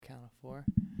4.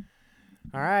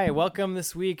 All right, welcome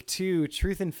this week to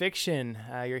Truth and Fiction.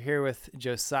 You're here with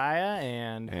Josiah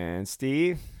and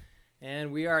Steve.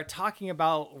 And we are talking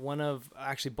about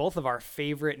both of our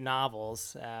favorite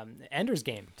novels, Ender's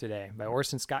Game today by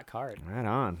Orson Scott Card. Right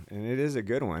on. And it is a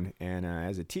good one. And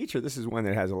as a teacher, this is one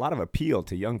that has a lot of appeal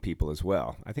to young people as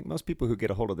well. I think most people who get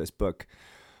a hold of this book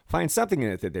find something in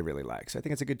it that they really like. So I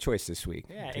think it's a good choice this week.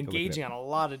 Yeah, engaging on a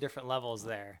lot of different levels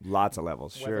there. Lots of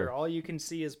levels, Whether sure. all you can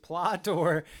see is plot,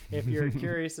 or if you're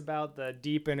curious about the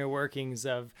deep inner workings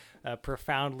of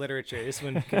profound literature, this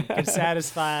one can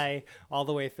satisfy all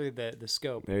the way through the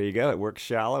scope. There you go. It works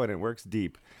shallow and it works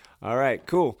deep. All right,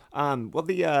 cool. Well,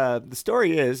 the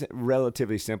story is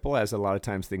relatively simple, as a lot of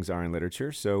times things are in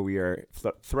literature. So we are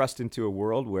thrust into a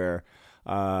world where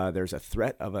there's a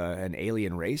threat of an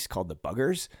alien race called the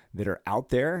Buggers that are out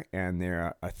there, and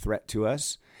they're a threat to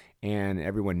us, and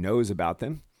everyone knows about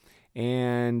them.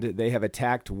 And they have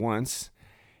attacked once,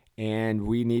 and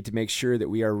we need to make sure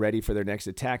that we are ready for their next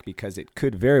attack because it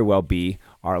could very well be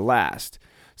our last.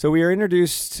 So we are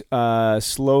introduced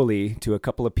slowly to a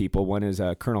couple of people. One is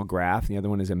Colonel Graff, the other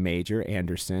one is a Major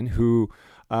Anderson, who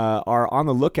are on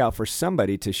the lookout for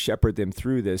somebody to shepherd them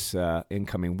through this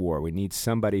incoming war. We need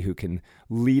somebody who can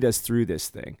lead us through this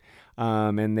thing.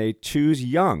 And they choose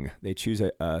young. They choose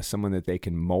someone that they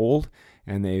can mold,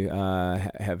 and they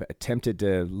have attempted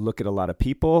to look at a lot of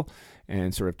people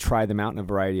and sort of try them out in a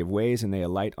variety of ways, and they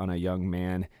alight on a young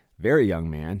man, very young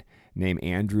man, named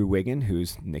Andrew Wiggin,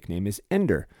 whose nickname is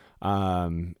Ender.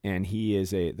 And he is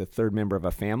the third member of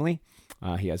a family.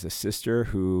 He has a sister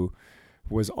who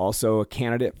was also a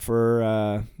candidate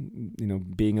for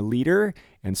being a leader,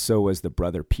 and so was the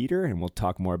brother Peter, and we'll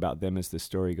talk more about them as the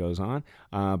story goes on.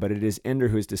 But it is Ender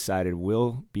who has decided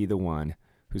will be the one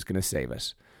who's going to save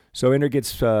us. So Ender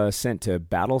gets sent to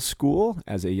battle school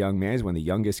as a young man. He's one of the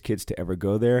youngest kids to ever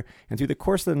go there, and through the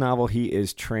course of the novel, he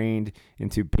is trained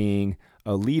into being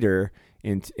a leader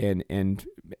and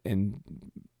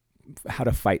how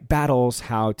to fight battles,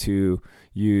 how to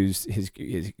use his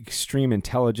extreme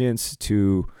intelligence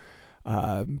to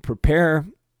prepare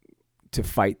to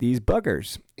fight these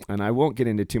buggers. And I won't get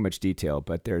into too much detail,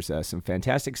 but there's some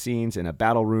fantastic scenes in a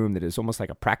battle room that is almost like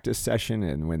a practice session,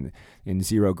 and when in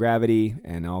zero gravity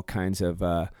and all kinds of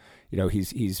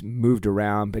he's moved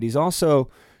around, but he's also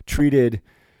treated.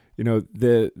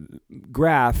 The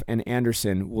Graff and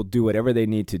Anderson will do whatever they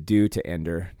need to do to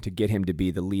Ender to get him to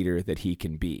be the leader that he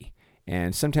can be.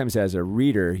 And sometimes as a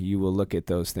reader, you will look at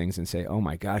those things and say, oh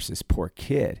my gosh, this poor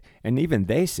kid. And even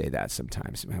they say that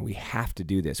sometimes. Man, we have to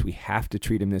do this. We have to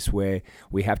treat him this way.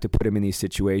 We have to put him in these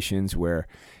situations where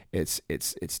it's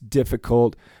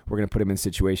difficult. We're going to put him in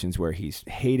situations where he's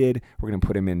hated. We're going to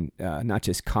put him in not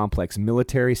just complex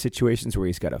military situations where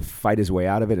he's got to fight his way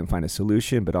out of it and find a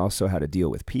solution, but also how to deal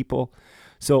with people.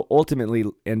 So ultimately,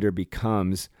 Ender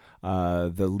becomes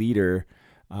the leader,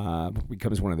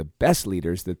 becomes one of the best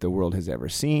leaders that the world has ever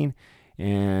seen.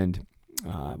 And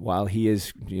while he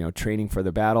is training for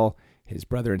the battle, his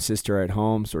brother and sister are at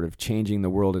home, sort of changing the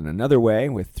world in another way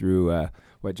through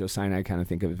what Josiah and I kind of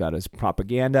think of about as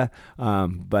propaganda.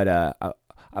 But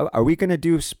are we going to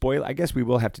do spoil? I guess we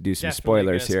will have to do some Definitely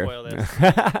spoilers here. Spoil this.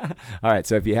 All right.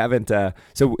 So if you haven't,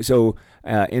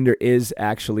 Ender is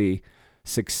actually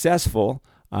successful,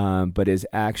 but is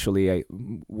actually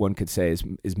one could say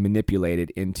is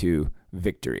manipulated into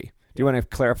victory. Do you want to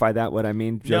clarify that, what I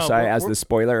mean, Josiah, as the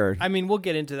spoiler? Or? I mean, we'll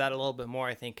get into that a little bit more,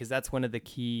 I think, because that's one of the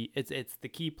key, it's the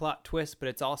key plot twist, but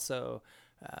it's also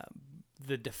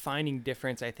the defining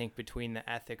difference, I think, between the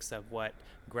ethics of what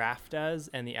Graff does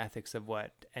and the ethics of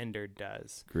what Ender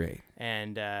does. Great.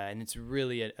 And it's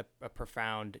really a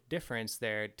profound difference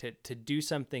there to do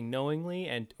something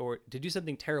knowingly or to do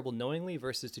something terrible knowingly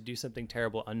versus to do something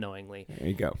terrible unknowingly. There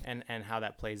you go. And how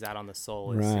that plays out on the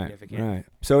soul is significant. Right.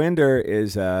 So Ender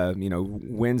is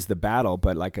wins the battle,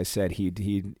 but like I said, he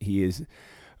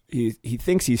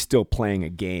thinks he's still playing a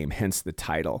game, hence the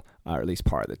title, or at least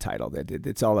part of the title. That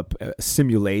it's all a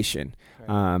simulation.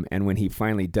 Right. And when he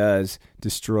finally does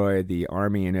destroy the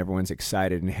army and everyone's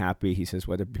excited and happy, he says,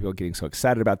 "Whether people are getting so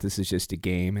excited about this is just a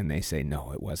game," and they say,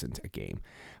 "No, it wasn't a game.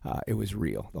 It was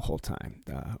real the whole time."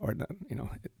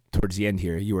 Towards the end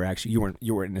here, you weren't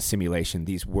in a simulation.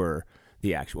 These were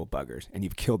the actual buggers, and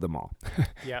you've killed them all.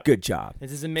 Yep. Good job.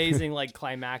 It's this amazing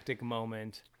climactic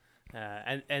moment.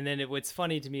 And then what's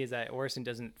funny to me is that Orson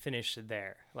doesn't finish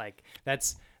there. Like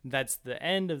that's the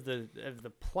end of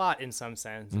the plot in some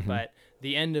sense, but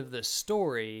the end of the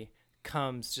story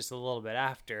comes just a little bit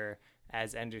after,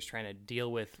 as Ender's trying to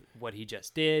deal with what he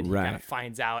just did. He Right. kind of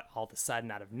finds out all of a sudden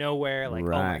out of nowhere, like, oh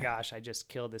my Right. gosh, I just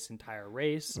killed this entire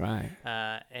race. Right.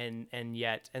 And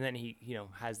then he,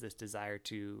 has this desire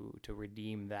to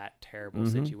redeem that terrible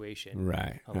situation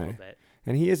Right. a little bit.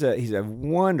 And he's a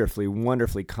wonderfully,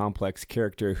 wonderfully complex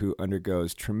character who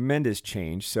undergoes tremendous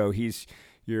change. So he's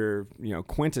your,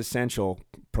 quintessential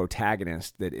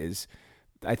protagonist that is,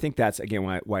 I think that's, again,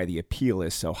 why the appeal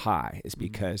is so high, is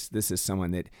because this is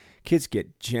someone that kids get,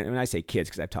 and I say kids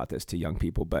because I've taught this to young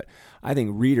people, but I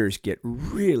think readers get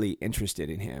really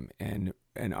interested in him and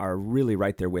are really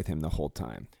right there with him the whole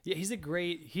time. Yeah, he's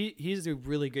a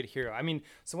really good hero. I mean,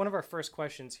 so one of our first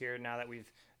questions here, now that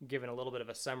we've given a little bit of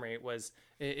a summary, was,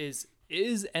 is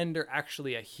Ender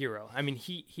actually a hero? I mean,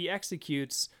 he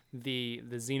executes the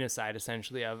Xenocide,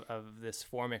 essentially, of this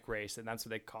Formic race, and that's what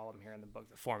they call them here in the book,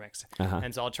 the Formics.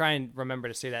 And so I'll try and remember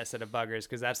to say that instead of buggers,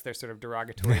 because that's their sort of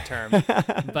derogatory term.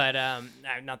 But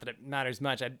not that it matters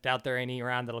much. I doubt there are any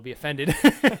around that'll be offended.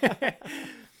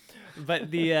 But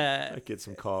I get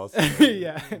some calls.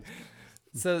 yeah.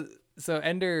 So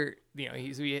Ender,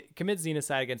 he commits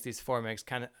Xenocide against these Formics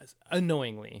kind of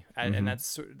unknowingly, and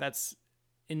that's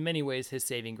in many ways his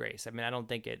saving grace. I mean, I don't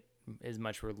think it is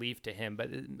much relief to him, but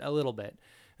a little bit.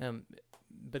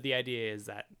 But the idea is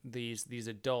that these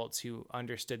adults who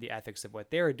understood the ethics of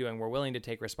what they were doing were willing to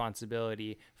take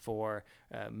responsibility for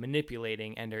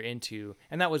manipulating Ender into,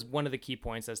 and that was one of the key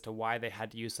points as to why they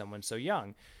had to use someone so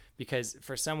young. Because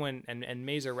for someone, and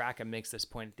Mazer Rackham makes this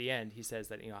point at the end, he says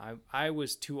that, I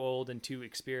was too old and too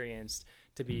experienced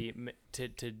to be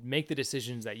to make the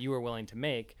decisions that you were willing to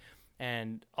make,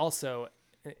 and also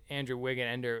Andrew Wiggin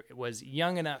Ender was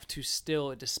young enough to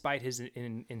still, despite his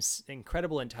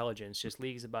incredible intelligence, just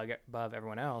leagues above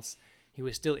everyone else, he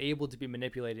was still able to be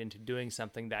manipulated into doing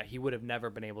something that he would have never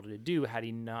been able to do had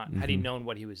he not had he known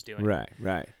what he was doing.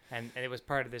 Right. And it was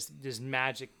part of this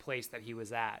magic place that he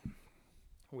was at,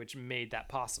 which made that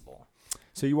possible.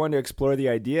 So you want to explore the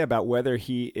idea about whether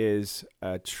he is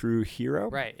a true hero?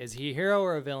 Right. Is he a hero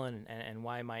or a villain, and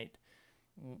why might...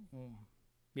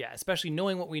 Yeah, especially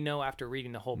knowing what we know after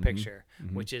reading the whole picture,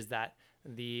 which is that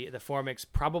the Formics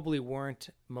probably weren't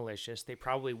malicious. They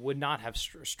probably would not have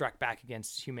struck back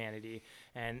against humanity,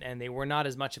 and they were not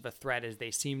as much of a threat as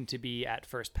they seemed to be at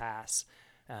first pass.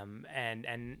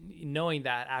 And knowing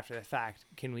that after the fact,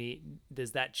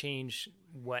 does that change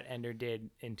what Ender did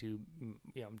into,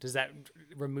 does that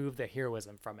remove the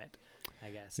heroism from it,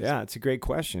 I guess? Yeah, it's a great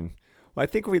question. Well, I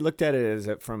think we looked at it as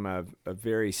from a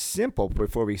very simple,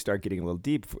 before we start getting a little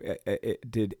deep,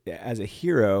 as a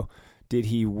hero, did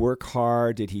he work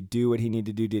hard? Did he do what he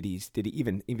needed to do? Did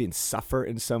he even suffer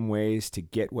in some ways to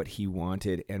get what he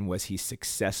wanted? And was he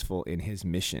successful in his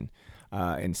mission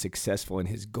and successful in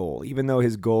his goal? Even though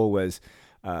his goal was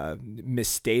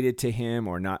misstated to him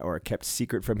or kept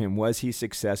secret from him, was he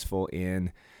successful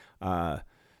in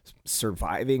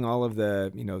surviving all of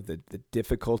the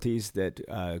difficulties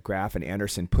that Graff and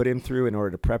Anderson put him through in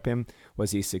order to prep him?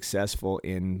 Was he successful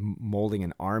in molding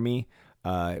an army?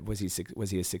 Was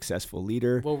he a successful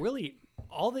leader? Well, really,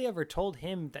 all they ever told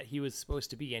him that he was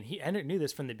supposed to be, and Ender knew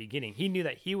this from the beginning. He knew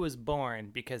that he was born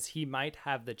because he might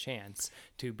have the chance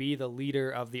to be the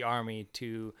leader of the army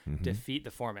to defeat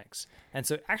the Formics. And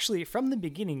so, actually, from the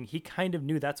beginning, he kind of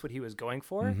knew that's what he was going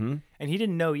for, and he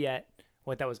didn't know yet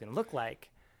what that was going to look like.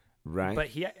 Right. But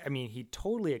he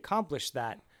totally accomplished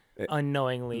that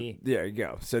unknowingly. There you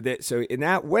go. So in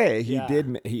that way,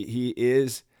 he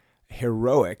is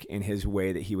heroic in his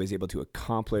way that he was able to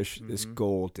accomplish this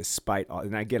goal despite all.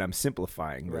 And again, I'm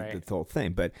simplifying the whole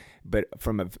thing, but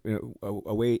from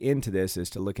a way into this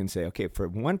is to look and say, okay,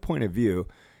 from one point of view,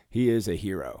 he is a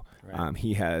hero. Right.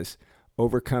 He has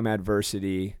overcome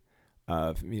adversity,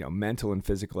 of mental and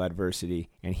physical adversity,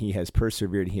 and he has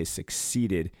persevered. He has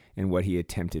succeeded in what he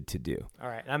attempted to do. All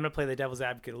right, and I'm going to play the devil's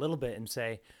advocate a little bit and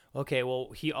say, okay,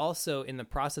 well, he also, in the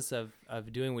process of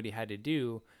doing what he had to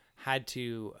do, had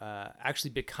to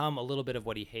actually become a little bit of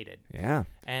what he hated. Yeah,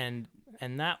 and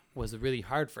that was really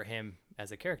hard for him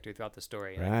as a character throughout the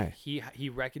story. Right. Like, he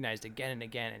recognized again and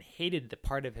again and hated the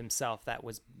part of himself that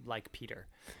was like Peter.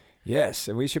 Yes,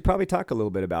 and we should probably talk a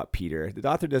little bit about Peter. The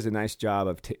author does a nice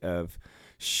job of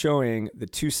showing the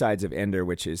two sides of Ender,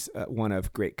 which is one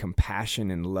of great compassion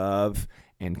and love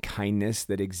and kindness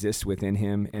that exists within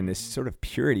him, and this sort of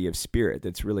purity of spirit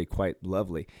that's really quite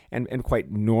lovely and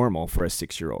quite normal for a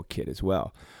 6-year-old kid as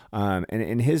well.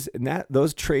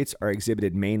 Those traits are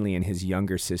exhibited mainly in his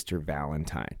younger sister,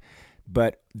 Valentine.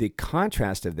 But the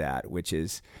contrast of that, which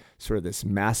is sort of this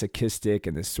masochistic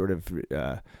and this sort of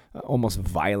almost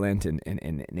violent and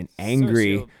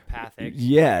angry. Sociopathic.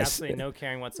 Yes. Absolutely no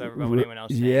caring whatsoever about what anyone else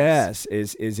thinks. Yes,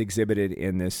 is exhibited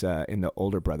in this in the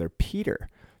older brother Peter.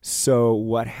 So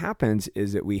what happens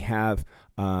is that we have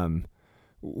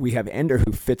Ender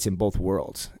who fits in both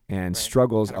worlds and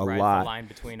struggles kind of a lot. The line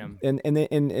between them. And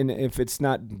if it's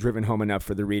not driven home enough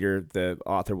for the reader, the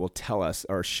author will tell us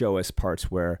or show us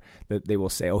parts where they will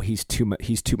say, "Oh, he's too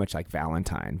much like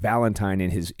Valentine. Valentine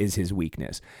is his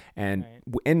weakness." And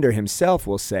Ender himself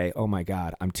will say, "Oh my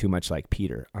God, I'm too much like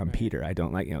Peter. I'm Peter. I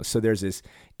don't like So there's this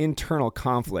internal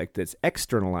conflict that's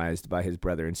externalized by his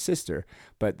brother and sister,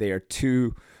 but they are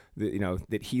two.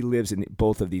 That he lives in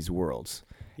both of these worlds.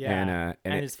 Yeah,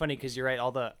 and it's funny because you're right.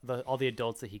 All the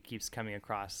adults that he keeps coming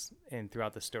across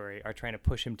throughout the story are trying to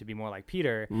push him to be more like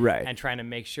Peter, right? And trying to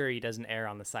make sure he doesn't err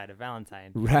on the side of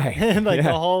Valentine, right?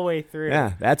 The whole way through.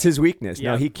 Yeah, that's his weakness.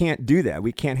 Yep. No, he can't do that.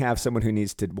 We can't have someone who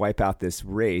needs to wipe out this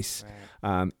race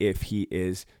if he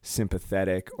is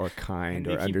sympathetic or kind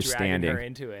or understanding. Dragging her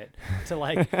into it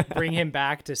to bring him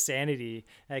back to sanity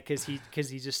because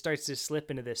he just starts to slip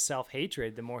into this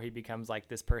self-hatred the more he becomes like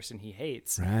this person he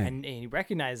hates, and he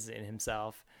recognizes it in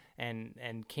himself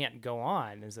and can't go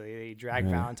on, and so they drag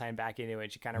Valentine back into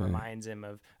it. She kind of reminds him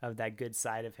of that good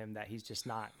side of him that he's just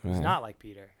not he's not like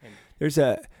Peter. And there's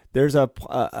a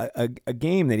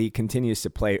game that he continues to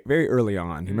play very early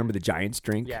on. You remember the Giant's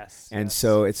Drink? Yes. And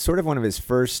so it's sort of one of his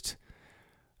first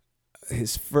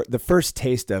the first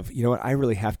taste of, I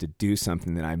really have to do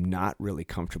something that I'm not really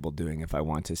comfortable doing if I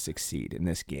want to succeed in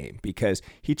this game, because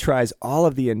he tries all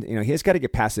of the, he has got to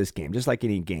get past this game. Just like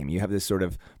any game, you have this sort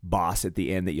of boss at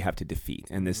the end that you have to defeat.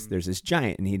 And there's this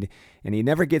giant and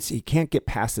he can't get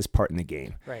past this part in the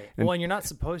game. Right. And you're not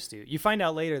supposed to. You find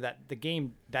out later that the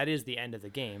game, that is the end of the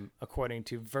game, according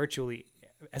to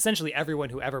essentially everyone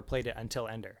who ever played it until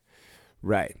Ender.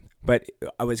 Right. But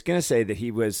I was going to say that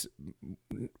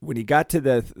when he got to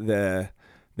the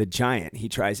giant, he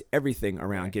tries everything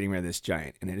around getting rid of this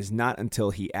giant. And it is not until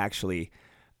he actually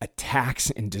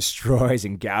attacks and destroys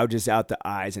and gouges out the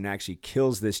eyes and actually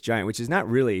kills this giant, which is not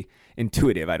really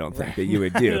intuitive, I don't think, that you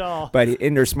would do. But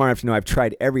Ender's smart enough to know, I've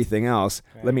tried everything else.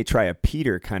 Right. Let me try a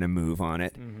Peter kind of move on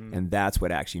it. Mm-hmm. And that's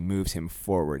what actually moves him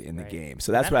forward in the game.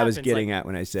 So that's what I was getting at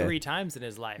when I said 3 times in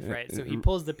his life, right? So he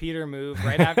pulls the Peter move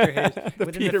right after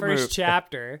within the first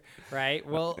chapter, right?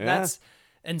 Well,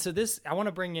 and so this, I want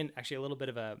to bring in actually a little bit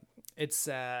of why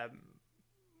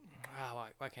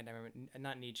can't I remember?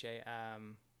 Not Nietzsche.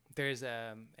 There's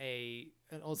an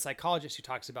old psychologist who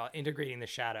talks about integrating the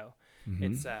shadow.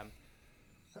 Mm-hmm. It's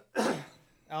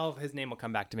his name will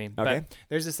come back to me. Okay. But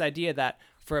there's this idea that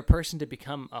for a person to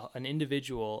become an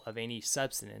individual of any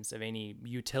substance, of any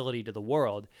utility to the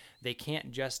world, they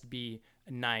can't just be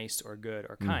nice or good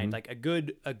or kind. Mm-hmm.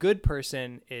 Like a good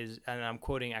person is, and I'm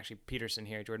quoting actually Peterson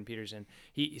here, Jordan Peterson.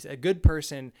 He's a good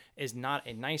person is not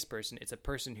a nice person. It's a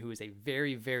person who is a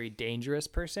very, very dangerous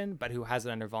person, but who has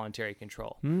it under voluntary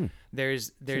control. Mm.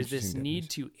 There's this need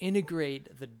to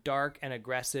integrate the dark and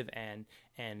aggressive and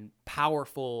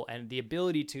powerful, and the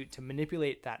ability to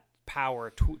manipulate that power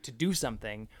to do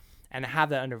something and have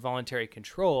that under voluntary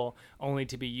control, only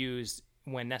to be used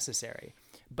when necessary.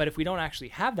 But if we don't actually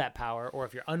have that power, or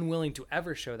if you're unwilling to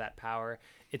ever show that power,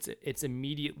 it's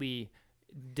immediately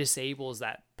disables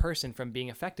that person from being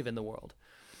effective in the world.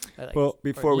 Well,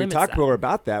 before we talk more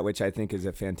about that, which I think is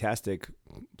a fantastic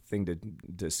thing to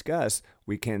discuss,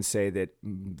 we can say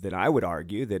that I would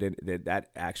argue that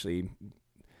actually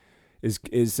is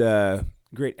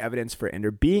great evidence for Ender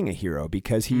being a hero,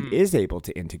 because he is able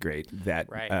to integrate that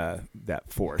that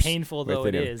force. Painful though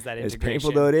it is, that integration. As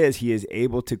painful though it is, he is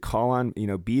able to call on,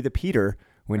 be the Peter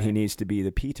when he needs to be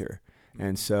the Peter,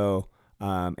 and so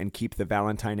and keep the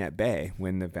Valentine at bay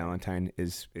when the Valentine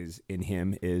is in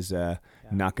him is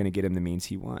not going to get him the means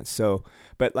he wants. So,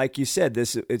 but like you said,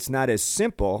 it's not as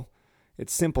simple.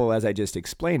 It's simple as I just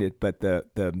explained it, but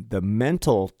the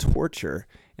mental torture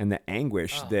and the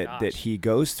anguish that he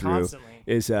goes through constantly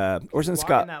is Orson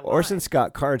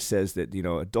Scott Card says that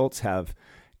adults have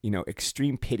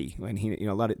extreme pity, and he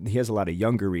has a lot of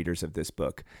younger readers of this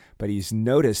book, but he's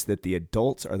noticed that the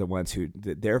adults are the ones who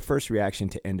their first reaction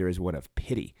to Ender is one of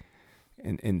pity.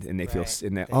 And they feel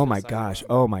oh my gosh,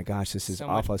 this is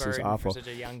awful. This is awful.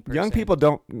 Young people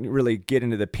don't really get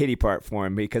into the pity part for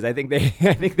him, because I think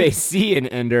they see in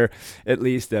Ender at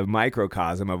least a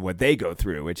microcosm of what they go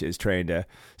through, which is trying to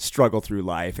struggle through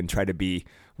life and try to be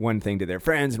one thing to their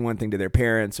friends and one thing to their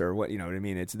parents, or what I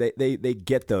mean. It's they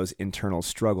get those internal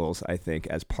struggles, I think,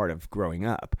 as part of growing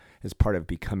up, as part of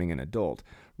becoming an adult,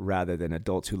 rather than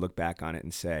adults who look back on it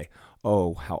and say,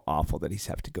 oh, how awful that he's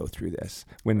have to go through this,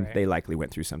 when they likely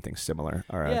went through something similar,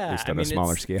 or at least on a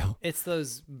smaller scale. It's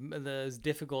those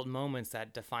difficult moments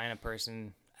that define a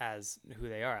person as who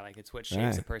they are. Like, it's what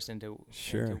shapes a person into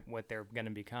what they're going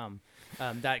to become.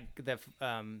 The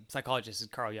psychologist is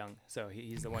Carl Jung, so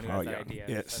he's the one who has that idea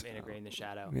of integrating the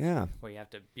shadow. Yeah, where you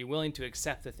have to be willing to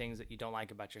accept the things that you don't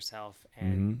like about yourself,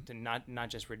 and to not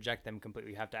just reject them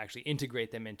completely. You have to actually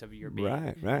integrate them into your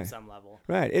being at some level.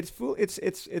 Right. It's foolish.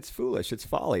 It's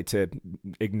folly to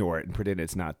ignore it and pretend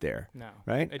it's not there. No.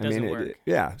 Right. It doesn't work.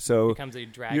 So it becomes a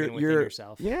dragon within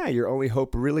yourself. Yeah. Your only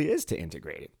hope really is to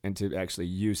integrate it and to actually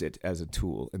use it as a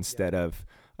tool instead of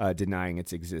denying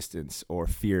its existence or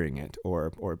fearing it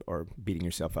or beating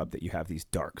yourself up that you have these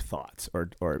dark thoughts or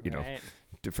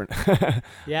different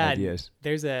ideas.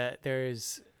 There's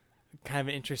kind of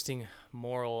an interesting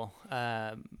moral,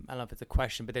 I don't know if it's a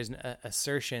question, but there's an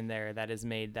assertion there that is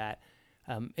made that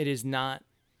it is not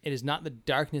the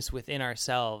darkness within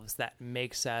ourselves that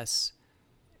makes us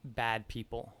bad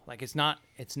people. Like, it's not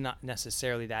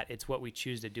necessarily that, it's what we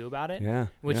choose to do about it.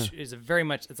 Is very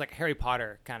much, it's like Harry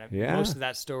Potter kind of. Most of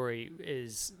that story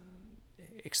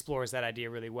explores that idea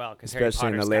really well, because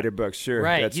especially in the later books. Sure,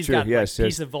 right? That's he's true. got a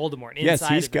piece of Voldemort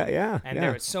inside. He's got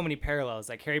there are so many parallels.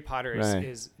 Like, Harry Potter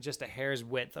is just a hair's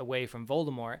width away from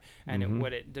Voldemort, and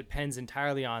what it depends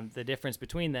entirely on, the difference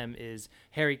between them is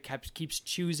Harry keeps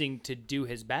choosing to do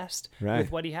his best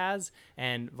with what he has,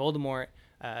 and Voldemort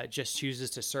just chooses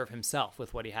to serve himself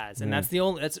with what he has, and that's the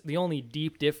only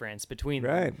deep difference between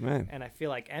them. Right. And I feel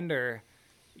like Ender,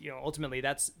 ultimately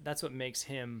that's what makes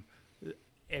him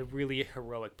a really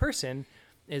heroic person,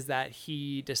 is that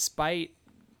he, despite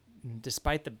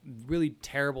the really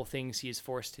terrible things he is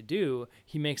forced to do,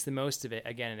 he makes the most of it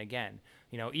again and again.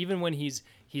 Even when he's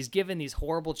given these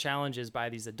horrible challenges by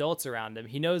these adults around him,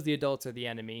 he knows the adults are the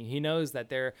enemy. He knows that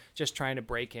they're just trying to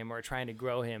break him or trying to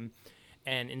grow him.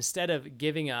 And instead of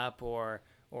giving up or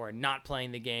not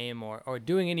playing the game or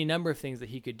doing any number of things that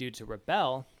he could do to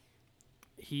rebel,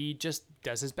 he just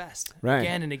does his best.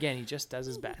 Again and again, he just does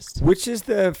his best. Which is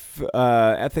the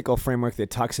ethical framework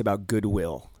that talks about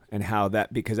goodwill, and how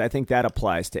that, because I think that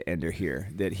applies to Ender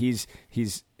here, that he's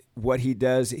what he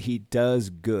does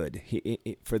good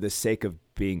for the sake of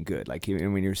being good. Like,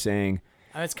 and when you're saying,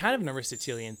 it's kind of an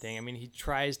Aristotelian thing. I mean, he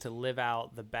tries to live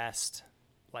out the best.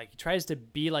 Like, he tries to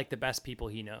be like the best people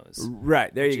he knows.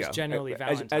 Right, there you go. Generally,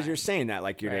 as you're saying that,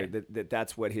 like,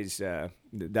 that's what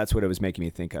that's what it was making me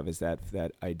think of, is that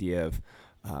idea of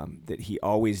that he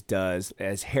always does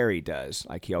as Harry does.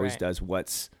 Like, he always does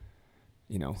what's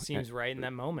seems right in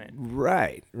that moment.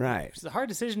 Right. It's a hard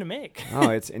decision to make.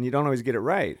 And you don't always get it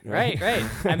right. Right.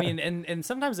 I mean, and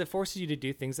sometimes it forces you to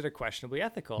do things that are questionably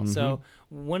ethical. So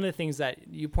one of the things that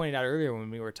you pointed out earlier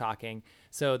when we were talking,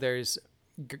 so there's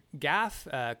Graff,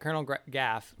 Colonel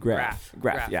Graff,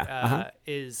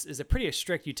 is a pretty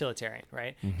strict utilitarian,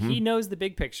 right? He knows the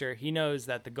big picture. He knows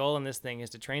that the goal in this thing is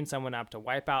to train someone up to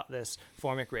wipe out this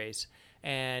Formic race,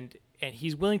 and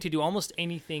he's willing to do almost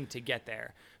anything to get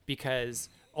there, because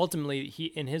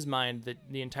ultimately, in his mind,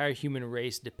 the entire human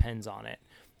race depends on it.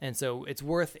 And so it's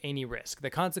worth any risk. The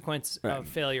consequence of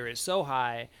failure is so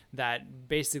high that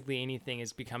basically anything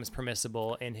becomes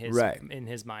permissible in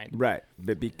his mind. Right.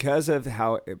 But because of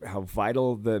how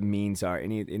vital the means are,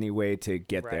 any way to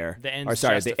get there, the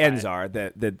ends are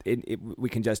that we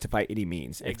can justify any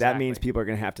means. If that means people are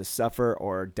going to have to suffer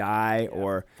or die,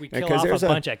 or we kill off a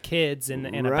bunch of kids in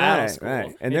a battle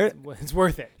school, and it's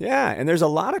worth it. Yeah, and there's a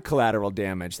lot of collateral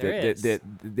damage that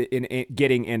in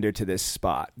getting Ender to this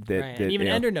spot. And even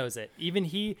Ender knows it. Even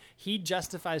he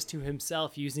justifies to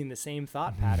himself using the same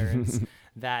thought patterns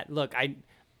that, look,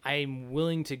 I'm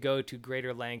willing to go to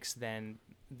greater lengths than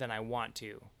I want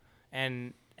to,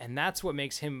 and that's what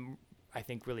makes him, I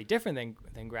think, really different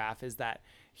than Graff, is that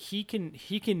he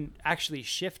can actually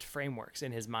shift frameworks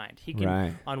in his mind. He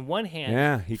can, on one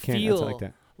hand, feel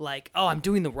like, oh, I'm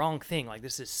doing the wrong thing. Like,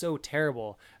 this is so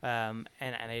terrible, and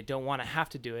I don't want to have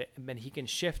to do it. But he can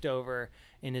shift over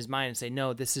in his mind and say,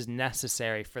 no, this is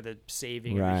necessary for the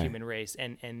saving of the human race,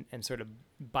 and sort of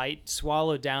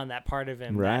swallow down that part of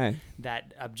him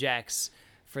that objects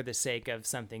for the sake of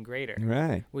something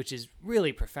greater, which is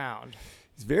really profound.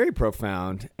 It's very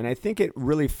profound, and I think it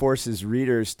really forces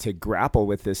readers to grapple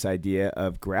with this idea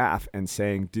of Graff, and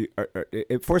saying,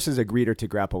 it forces a reader to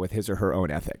grapple with his or her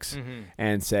own ethics,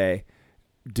 and say,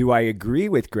 do I agree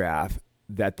with Graff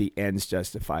that the ends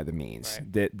justify the means?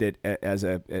 That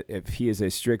if he is a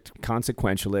strict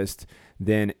consequentialist,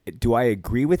 then do I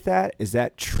agree with that? Is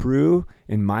that true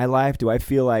in my life? Do I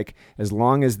feel like as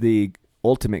long as the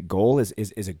ultimate goal is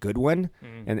a good one,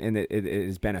 and it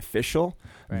is beneficial,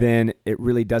 then it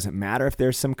really doesn't matter if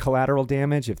there's some collateral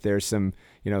damage, if there's some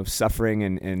suffering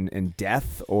and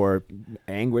death or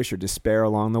anguish or despair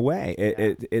along the way.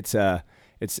 It's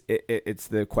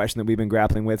the question that we've been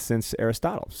grappling with since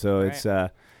Aristotle. So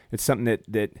it's something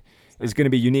that is going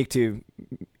to be unique to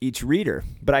each reader.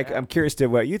 But I'm curious to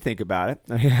what you think about it.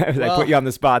 I put you on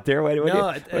the spot there.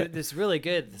 This is really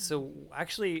good. So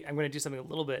actually, I'm going to do something a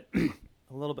little bit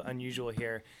unusual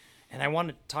here, and I want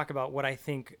to talk about what I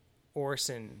think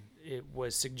Orson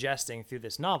was suggesting through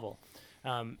this novel.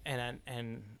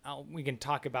 We can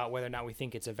talk about whether or not we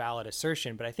think it's a valid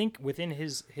assertion, but I think within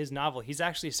his novel, he's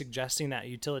actually suggesting that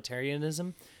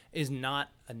utilitarianism is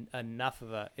not enough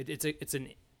of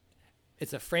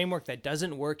it's a framework that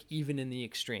doesn't work even in the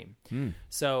extreme.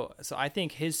 So I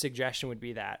think his suggestion would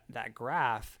be that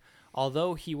graph,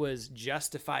 although he was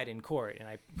justified in court, and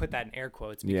I put that in air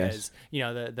quotes because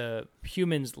the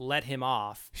humans let him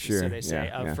off, so they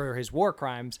say, for his war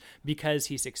crimes because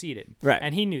he succeeded,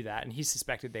 and he knew that, and he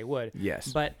suspected they would.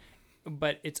 Yes,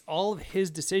 but it's all of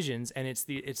his decisions, and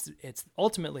it's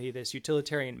ultimately this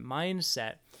utilitarian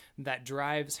mindset that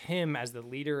drives him as the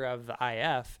leader of the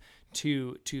IF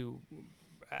to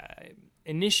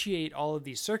initiate all of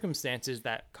these circumstances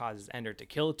that causes Ender to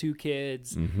kill 2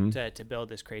 kids, to build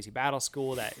this crazy battle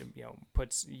school that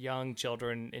puts young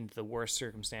children into the worst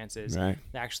circumstances, that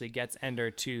actually gets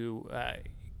Ender to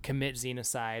commit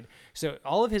xenocide. So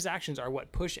all of his actions are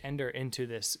what push Ender into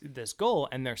this goal,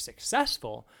 and they're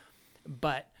successful.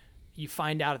 But you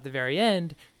find out at the very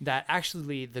end that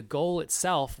actually the goal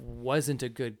itself wasn't a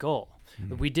good goal.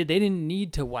 They didn't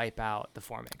need to wipe out the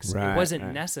Formics. It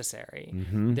wasn't necessary.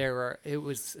 It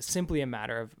was simply a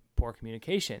matter of poor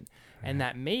communication. And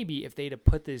that maybe if they'd have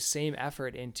put the same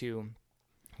effort into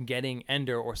getting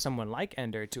Ender or someone like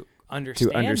Ender to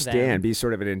understand them, be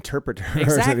sort of an interpreter. Exactly.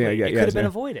 Or something like that. It could have been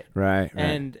avoided. Right.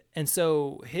 And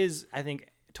so his, I think,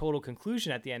 total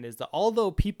conclusion at the end is that although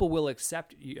people will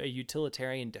accept a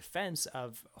utilitarian defense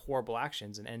of horrible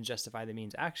actions and justify the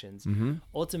means actions,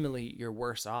 ultimately you're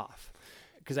worse off.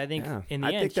 Because I think in the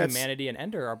end, humanity and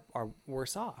Ender are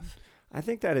worse off. I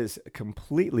think that is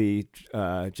completely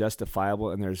justifiable,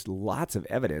 and there's lots of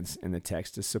evidence in the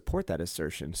text to support that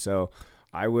assertion. So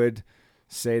I would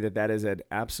say that is an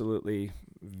absolutely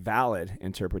valid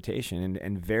interpretation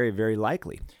and very, very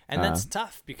likely. And that's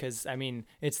tough because,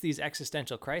 it's these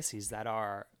existential crises that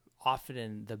are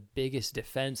often the biggest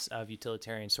defense of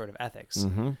utilitarian sort of ethics.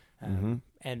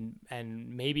 And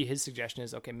maybe his suggestion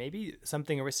is, okay, maybe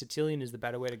something Aristotelian is the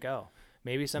better way to go.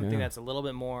 Maybe something that's a little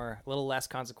less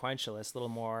consequentialist, a little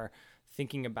more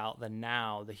thinking about the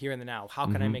now, the here and the now. How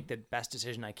can I make the best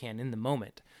decision I can in the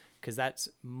moment? Because that's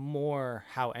more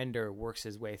how Ender works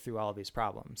his way through all of these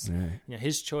problems.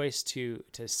 His choice to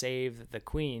save the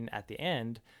queen at the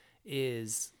end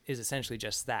is essentially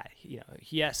just that.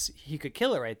 Yes, he could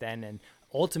kill her right then and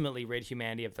ultimately rid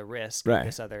humanity of the risk of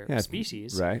this other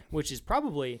species, which is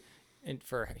probably, and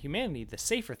for humanity, the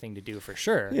safer thing to do for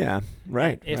sure.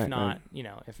 If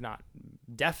not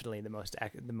definitely the most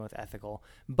ethical.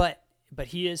 But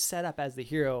he is set up as the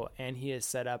hero, and he is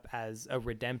set up as a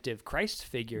redemptive Christ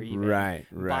figure, even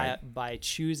by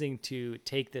choosing to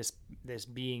take this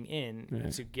being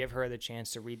in to give her the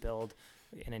chance to rebuild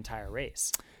an entire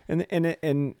race. And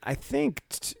I think,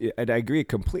 and I agree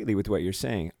completely with what you're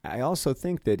saying. I also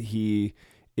think that he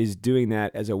is doing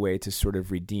that as a way to sort of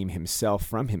redeem himself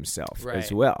from himself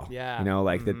as well.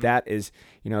 That is,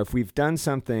 if we've done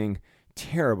something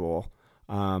terrible,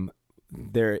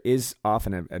 there is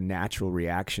often a natural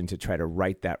reaction to try to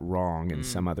right that wrong in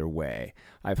some other way.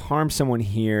 I've harmed someone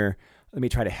here. Let me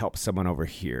try to help someone over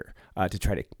here to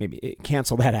try to maybe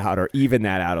cancel that out or even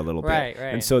that out a little bit.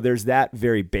 And so there's that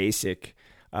very basic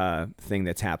thing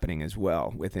that's happening as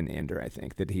well within Ender. I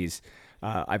think that he's,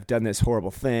 I've done this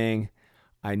horrible thing.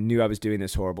 I knew I was doing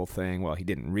this horrible thing. Well, he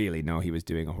didn't really know he was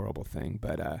doing a horrible thing,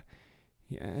 but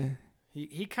He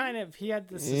had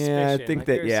the suspicion.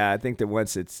 I think that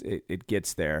once it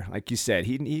gets there, like you said,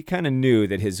 he kind of knew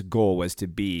that his goal was to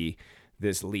be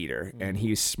this leader, and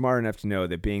he's smart enough to know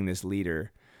that being this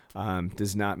leader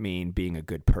does not mean being a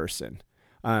good person.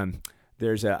 I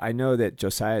know that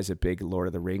Josiah is a big Lord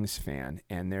of the Rings fan,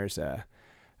 and there's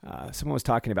someone was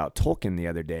talking about Tolkien the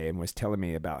other day and was telling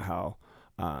me about how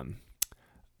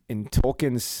in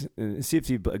Tolkien's, see if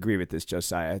you agree with this,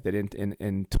 Josiah, that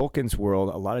in Tolkien's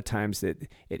world, a lot of times that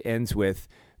it ends with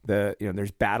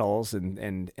there's battles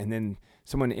and then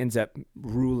someone ends up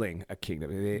ruling a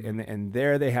kingdom, and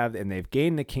there they have, and they've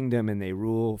gained the kingdom and they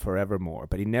rule forevermore.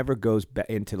 But he never goes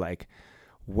into like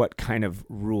what kind of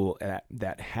rule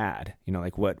that had,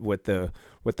 like what the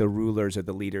rulers or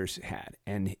the leaders had,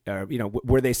 and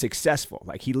were they successful?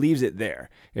 Like, he leaves it there.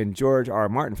 And George R. R.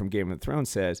 Martin from Game of Thrones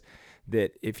says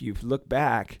that if you look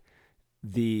back,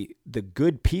 the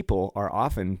good people are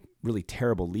often really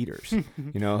terrible leaders.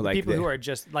 Like people who are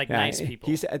just like nice people.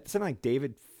 He said something like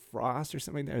David Frost or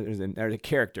something. There's a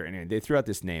character in it. They threw out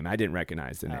this name. I didn't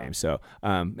recognize the name, so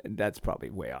that's probably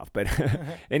way off. But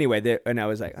anyway, and I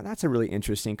was like, oh, that's a really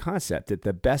interesting concept, that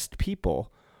the best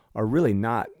people are really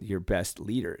not your best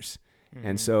leaders. Mm-hmm.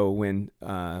 And so when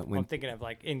I'm thinking of,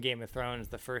 like, in Game of Thrones,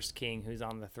 the first king who's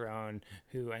on the throne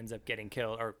who ends up getting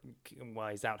killed or while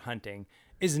he's out hunting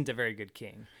isn't a very good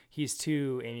king. He's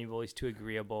too amiable. He's too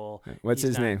agreeable. What's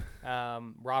his name?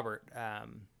 Robert.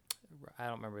 I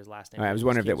don't remember his last name. I was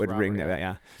wondering if that would ring that.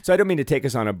 Yeah. So I don't mean to take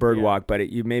us on a bird walk, but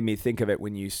you made me think of it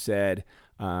when you said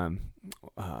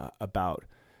about.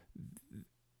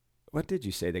 What did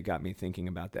you say that got me thinking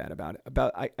about that?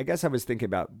 I guess I was thinking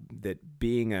about that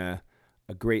being a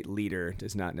great leader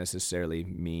does not necessarily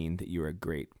mean that you're a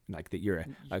great, like, that you're a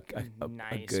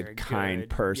nice, good, kind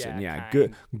person. Yeah,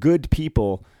 kind. Good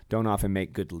people don't often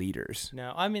make good leaders.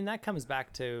 No, I mean, that comes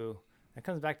back to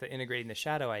integrating the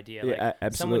shadow idea. Yeah, like,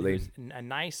 absolutely. someone who's a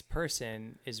nice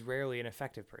person is rarely an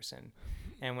effective person.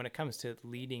 And when it comes to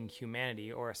leading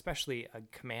humanity, or especially a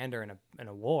commander in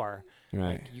a war,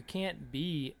 right, like, you can't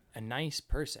be a nice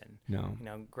person. No.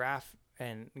 Graf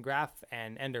and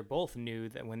Ender both knew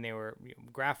that when they were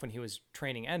Graf when he was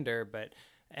training Ender, but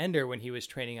Ender when he was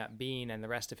training up Bean and the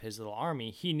rest of his little army,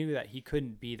 he knew that he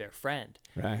couldn't be their friend.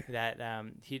 Right. That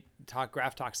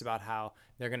Graf talks about how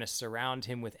they're going to surround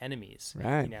him with enemies.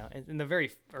 Right. In the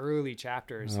very early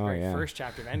chapters, first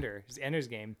chapter of Ender's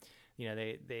Game.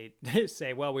 They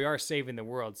say, well, we are saving the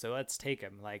world, so let's take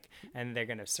him. And they're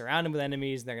going to surround him with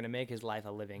enemies. And they're going to make his life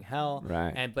a living hell.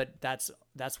 Right. But that's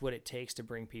what it takes to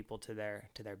bring people to their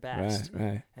best.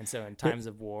 Right. And so in times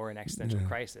of war and existential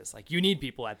crisis, you need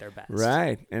people at their best.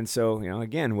 Right. And so,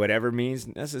 again, whatever means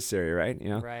necessary, right?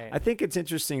 Right. I think it's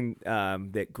interesting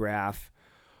that Graf,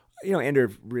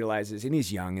 Ender realizes, and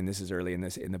he's young, and this is early in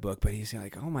the book, but he's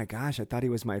like, oh my gosh, I thought he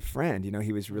was my friend.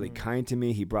 He was really kind to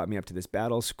me. He brought me up to this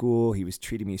battle school. He was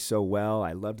treating me so well.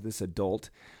 I loved this adult.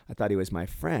 I thought he was my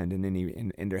friend. And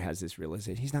then Ender has this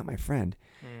realization, he's not my friend.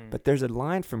 But there's a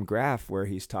line from Graf where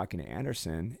he's talking to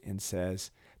Anderson and says,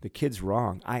 the kid's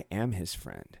wrong. I am his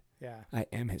friend. Yeah. I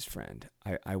am his friend.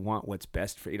 I want what's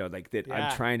best for, that. Yeah.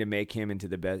 I'm trying to make him into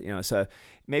the best, so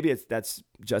maybe that's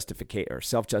justification or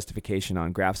self-justification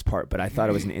on Graf's part, but I thought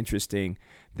it was an interesting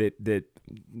that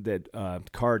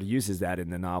Card uses that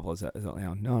in the novel.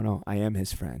 No, I am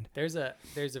his friend. There's a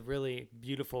really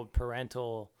beautiful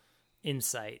parental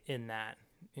insight in that,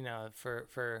 and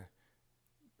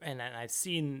I've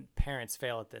seen parents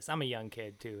fail at this. I'm a young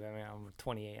kid too. I mean, I'm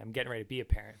 28. I'm getting ready to be a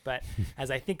parent. But as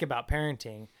I think about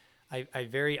parenting, I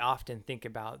very often think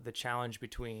about the challenge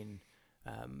between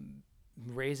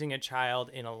raising a child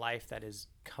in a life that is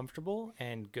comfortable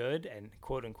and good and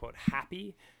quote unquote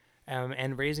happy,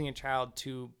 and raising a child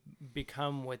to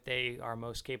become what they are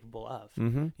most capable of.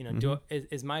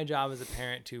 Is my job as a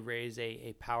parent to raise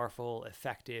a powerful,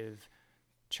 effective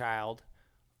child,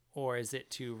 or is it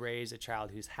to raise a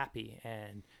child who's happy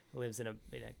and lives in a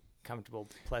comfortable,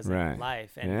 pleasant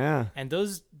life? And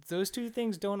those two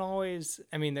things don't always.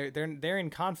 I mean, they're in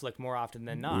conflict more often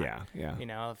than not. Yeah.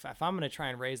 If I'm going to try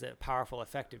and raise a powerful,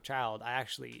 effective child, I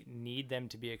actually need them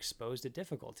to be exposed to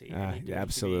difficulty.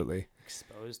 Absolutely.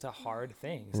 Exposed to hard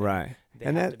things. Right. They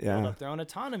have to build up their own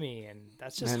autonomy, and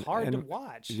that's just hard to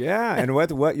watch. Yeah, and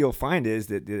what you'll find is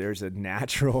that there's a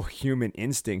natural human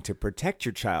instinct to protect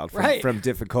your child from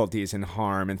difficulties and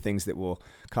harm and things that will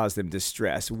cause them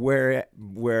distress. Where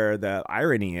the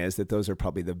irony is that those are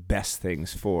probably the best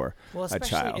things for a child.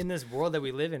 Especially in this world that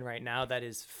we live in right now that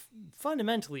is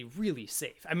fundamentally really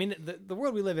safe. I mean, the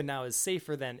world we live in now is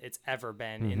safer than it's ever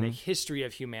been in the history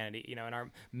of humanity. In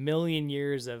our million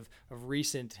years of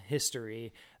recent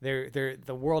history,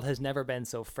 the world has never been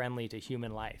so friendly to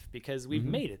human life because we've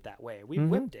made it that way. We've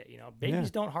whipped it.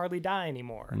 Babies don't hardly die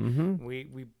anymore.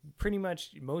 We pretty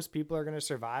much, most people are going to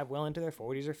survive well into their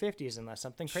 40s or 50s unless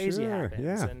something crazy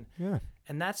happens.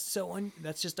 And that's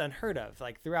that's just unheard of.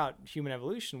 Throughout human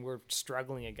evolution, we're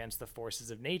struggling against the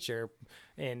forces of nature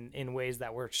in ways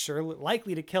that were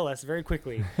likely to kill us very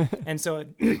quickly. And so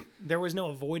there was no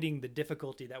avoiding the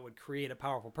difficulty that would create a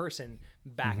powerful person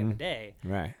back in the day.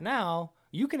 Right. Now,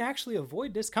 you can actually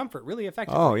avoid discomfort really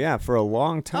effectively. Oh, yeah, for a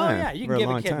long time. Oh, yeah, you can give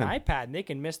a kid an iPad and they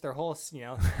can miss their whole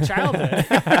childhood.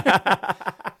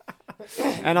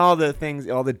 and all the things,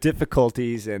 all the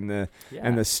difficulties and the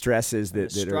stresses and that,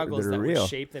 the that struggles are that real. would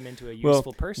shape them into a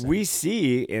useful person. We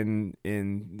see in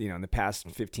the past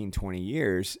 15, 20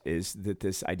 years is that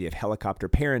this idea of helicopter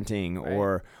parenting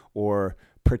or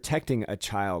protecting a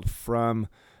child from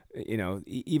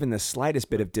even the slightest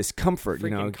bit of discomfort,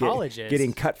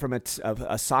 getting cut from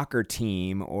a soccer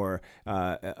team or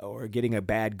getting a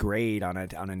bad grade on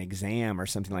an exam or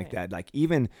something like that. Like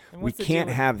we can't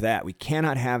have that. We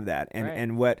cannot have that.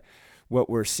 And what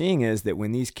we're seeing is that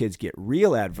when these kids get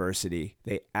real adversity,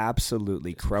 they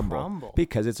absolutely crumble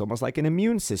because it's almost like an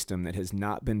immune system that has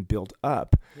not been built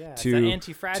up. Yeah, it's an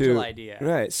anti-fragile idea.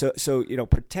 Right. So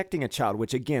protecting a child,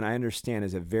 which again, I understand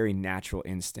is a very natural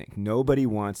instinct. Nobody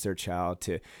wants their child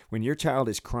to, when your child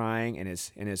is crying and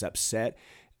is upset,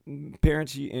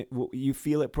 parents, you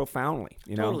feel it profoundly,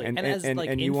 totally.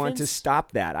 and you want to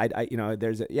stop that. You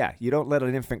don't let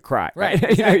an infant cry, right?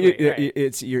 Exactly, right.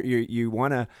 It's you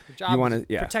want to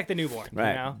protect the newborn,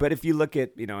 right? But if you look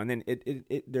at and then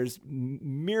there's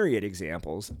myriad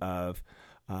examples of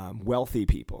wealthy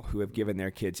people who have given their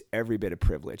kids every bit of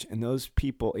privilege, and those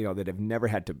people that have never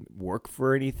had to work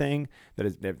for anything, that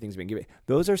everything's been given.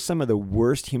 Those are some of the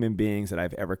worst human beings that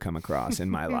I've ever come across in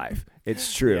my life.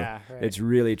 It's true. Yeah, right. It's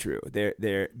really true.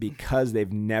 They're because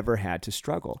they've never had to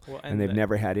struggle, and they've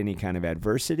never had any kind of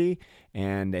adversity,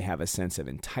 and they have a sense of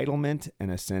entitlement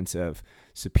and a sense of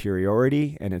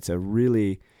superiority, and it's a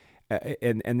really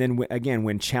and then again,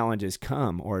 when challenges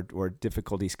come or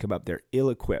difficulties come up, they're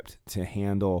ill-equipped to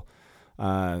handle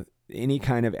any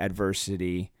kind of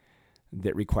adversity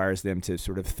that requires them to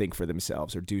sort of think for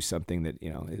themselves or do something that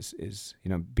is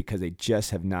because they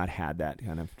just have not had that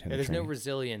kind of there's training. no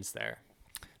resilience there.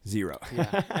 Zero.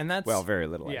 Yeah, and that's very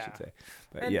little, I should say.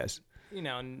 But yes,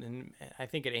 and I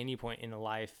think at any point in a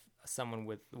life, someone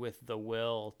with the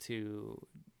will to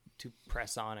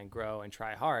press on and grow and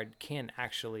try hard can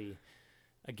actually,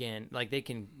 again, like they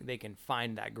can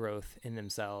find that growth in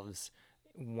themselves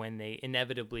when they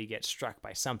inevitably get struck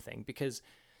by something, because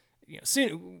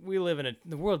soon we live in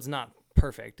the world's not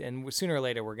perfect, and sooner or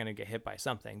later we're going to get hit by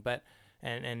something, but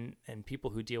and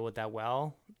people who deal with that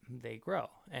well, they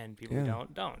grow, and people who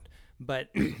don't. But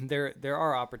there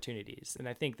are opportunities, and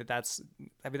I think that's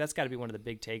got to be one of the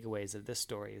big takeaways of this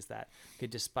story, is that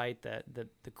despite the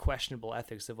questionable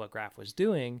ethics of what Graf was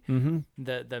doing,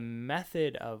 the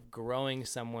method of growing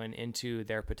someone into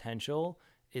their potential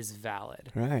is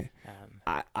valid. Right.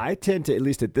 I tend to, at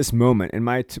least at this moment, and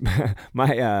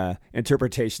my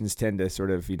interpretations tend to sort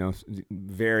of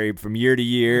vary from year to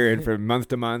year and from month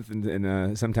to month,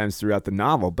 and sometimes throughout the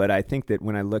novel. But I think that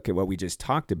when I look at what we just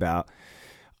talked about,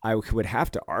 I would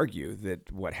have to argue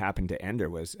that what happened to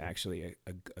Ender was actually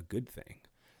a good thing.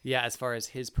 Yeah, as far as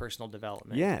his personal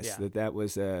development. Yes, yeah. that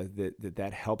was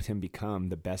that helped him become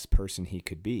the best person he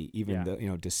could be, even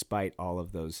though, despite all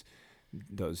of those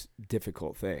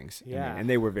difficult things. Yeah, and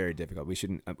they were very difficult. We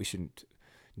shouldn't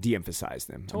de-emphasize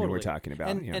them. Totally. I mean, we're talking about,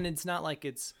 and it's not like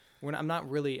I'm not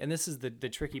really, and this is the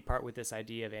tricky part with this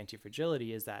idea of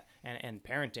anti-fragility, is that and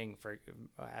parenting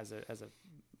as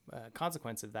a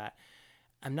consequence of that.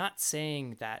 I'm not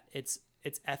saying that it's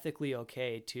ethically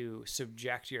okay to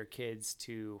subject your kids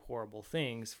to horrible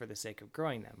things for the sake of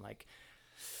growing them. Like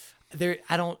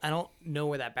I don't know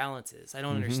where that balance is. I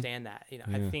don't understand that.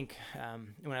 I think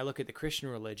when I look at the Christian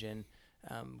religion,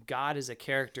 God is a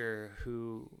character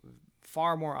who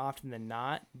far more often than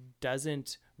not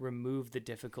doesn't remove the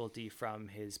difficulty from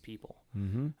his people.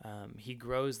 He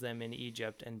grows them in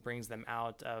Egypt and brings them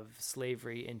out of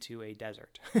slavery into a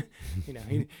desert.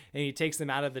 And he takes them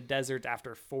out of the desert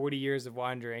after 40 years of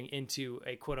wandering into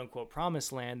a quote unquote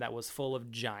promised land that was full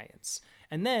of giants.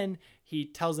 And then he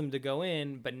tells them to go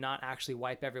in, but not actually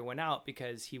wipe everyone out,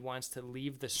 because he wants to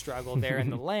leave the struggle there in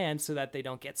the land so that they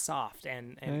don't get soft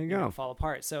and fall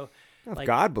apart. So, if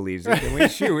God believes it, then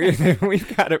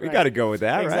we've got to go with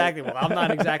that, exactly. right? Well, I'm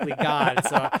not exactly God,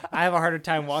 so I have a harder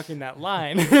time walking that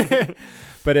line.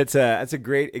 But that's a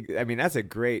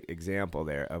great example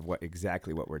there of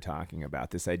exactly what we're talking about.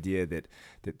 This idea that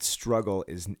struggle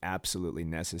is absolutely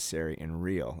necessary and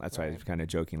real. That's why I kind of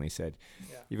jokingly said,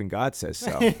 even God says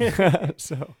so.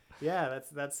 So yeah,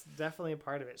 that's definitely a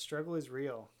part of it. Struggle is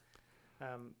real.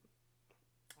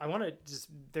 I want to just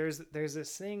there's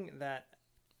this thing that.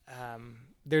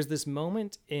 There's this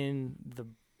moment in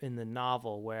the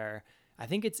novel where I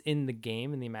think it's in the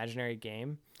game, in the imaginary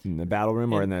game. In the battle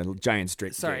room or in the Giants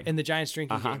drinking game? Sorry, in the Giants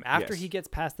drinking game. After he gets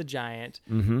past the giant,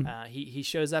 he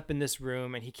shows up in this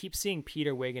room and he keeps seeing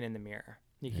Peter Wiggin in the mirror.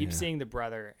 He keeps seeing the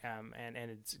brother, and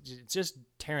it's just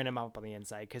tearing him up on the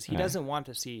inside, because he doesn't want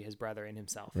to see his brother in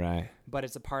himself. Right. But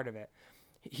it's a part of it.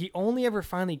 he only ever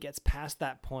finally gets past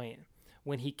that point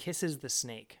when he kisses the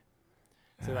snake.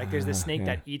 So like there's this snake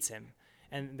that eats him,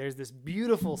 and there's this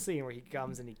beautiful scene where he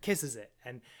comes and he kisses it,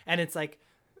 and it's like,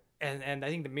 and I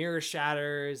think the mirror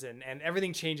shatters and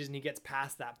everything changes, and he gets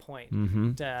past that point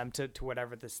to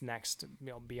whatever this next,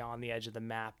 beyond the edge of the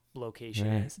map location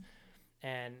is.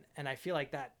 And I feel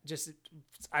like that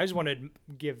I just want to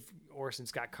give Orson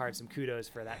Scott Card some kudos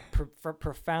for that for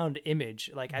profound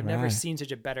image. Like I've never seen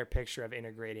such a better picture of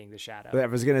integrating the shadow. What I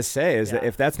was going to say is that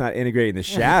if that's not integrating the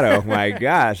shadow, my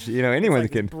gosh, anyone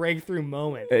can breakthrough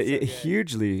moment.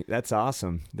 Hugely. That's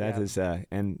awesome. That is,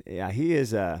 and he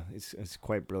is, he's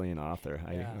quite brilliant author.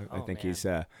 I think he's,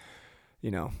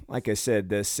 like I said,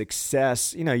 the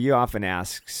success, you often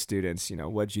ask students,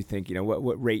 what did you think,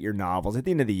 what rate your novels at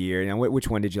the end of the year, which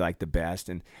one did you like the best?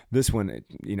 And this one,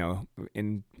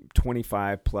 in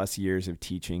 25 plus years of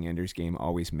teaching, Ender's Game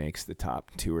always makes the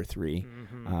top 2 or 3.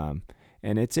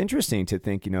 And it's interesting to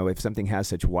think, if something has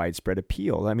such widespread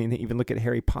appeal. I mean, even look at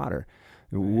Harry Potter.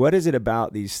 What is it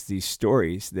about these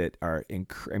stories that are,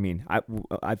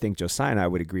 I think Josiah and I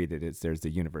would agree that there's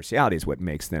the universality is what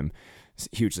makes them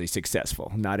hugely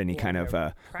successful, not any kind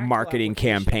of marketing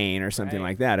campaign or something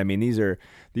like that. I mean, these are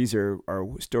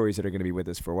stories that are going to be with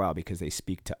us for a while because they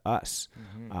speak to us.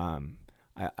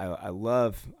 I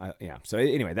love. So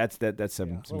anyway, that's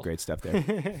some great stuff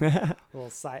there. Little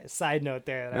side note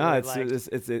there.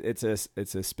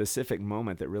 It's a specific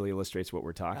moment that really illustrates what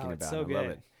we're talking about. So I love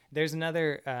it. There's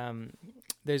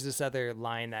there's this other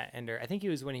line that Ender, I think it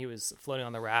was when he was floating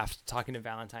on the raft talking to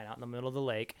Valentine out in the middle of the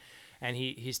lake, and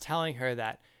he's telling her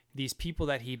that these people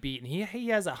that he beat, and he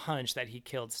has a hunch that he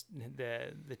killed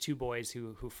the 2 boys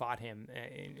who fought him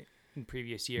in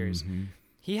previous years.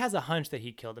 He has a hunch that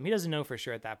he killed them. He doesn't know for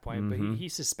sure at that point, but he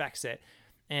suspects it.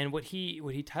 And what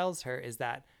he tells her is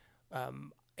that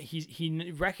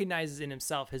he recognizes in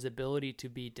himself his ability to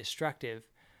be destructive,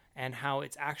 and how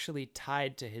it's actually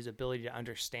tied to his ability to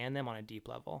understand them on a deep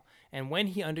level. And when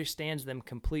he understands them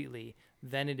completely,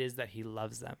 then it is that he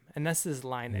loves them. And that's this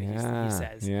line that he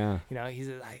says. Yeah. He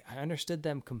says, I understood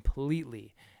them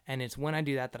completely, and it's when I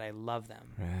do that I love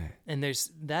them. Right. And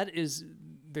there's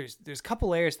a couple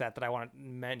layers to that I want to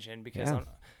mention, because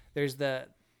there's the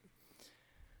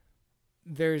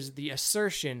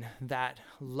assertion that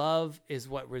love is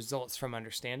what results from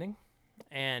understanding,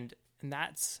 and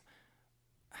that's,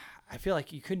 I feel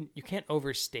like you can't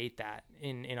overstate that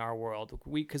in our world,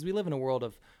 because we live in a world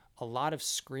of a lot of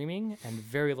screaming and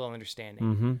very little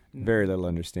understanding. Very little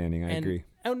understanding. I agree.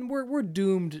 And we're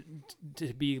doomed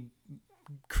to be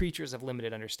creatures of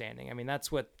limited understanding. I mean,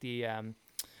 that's what the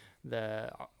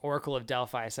Oracle of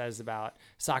Delphi says about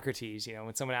Socrates.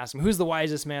 When someone asks him, who's the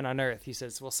wisest man on earth? He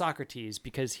says, well, Socrates,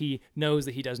 because he knows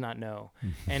that he does not know.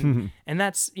 And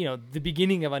that's, the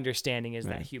beginning of understanding is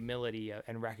that humility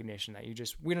and recognition that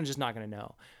we're just not going to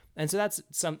know. And so that's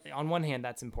on one hand,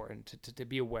 that's important to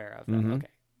be aware of. That, okay,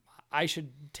 I should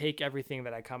take everything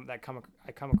that I come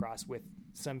across with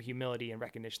some humility and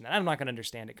recognition that I'm not going to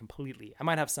understand it completely. I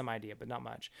might have some idea, but not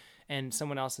much. And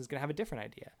someone else is going to have a different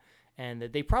idea, and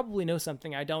that they probably know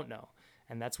something I don't know,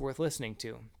 and that's worth listening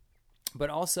to. But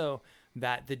also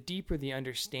that the deeper the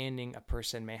understanding a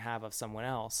person may have of someone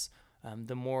else,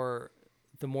 the more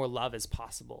love is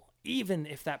possible, even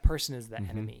if that person is the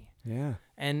enemy. Yeah.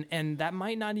 And that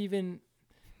might not even,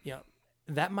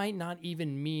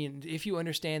 mean, if you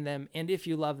understand them and if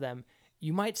you love them,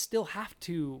 you might still have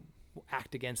to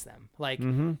act against them.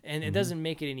 And it doesn't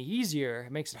make it any easier.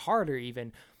 It makes it harder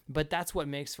even. But that's what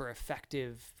makes for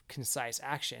effective, concise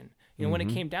action. When it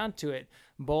came down to it,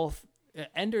 both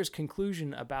Ender's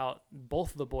conclusion about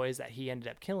both of the boys that he ended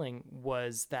up killing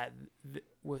was that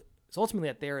ultimately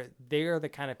that they're the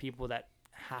kind of people that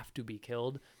have to be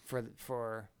killed for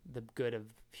the good of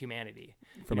humanity.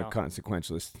 From a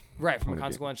consequentialist, from a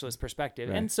consequentialist perspective,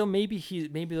 and so maybe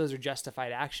those are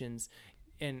justified actions.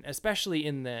 And especially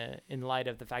in light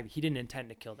of the fact that he didn't intend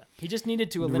to kill them, he just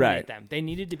needed to eliminate them. They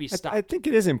needed to be stopped. I think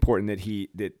it is important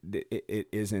that it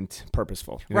isn't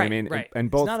purposeful. You know what I mean? Right.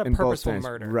 And both, it's not a purposeful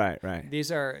murder. Right.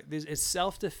 It's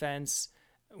self-defense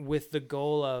with the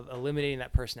goal of eliminating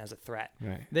that person as a threat.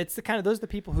 Right. That's those are the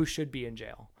people who should be in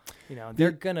jail.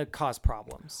 They're gonna cause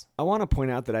problems. I want to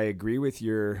point out that I agree with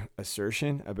your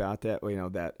assertion about that.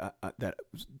 That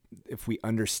if we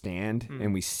understand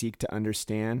and we seek to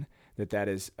understand, that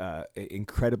is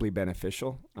incredibly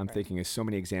beneficial. I'm thinking of so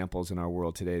many examples in our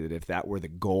world today that if that were the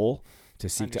goal, to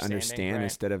seek to understand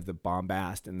instead of the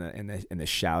bombast and the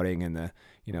shouting and the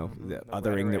the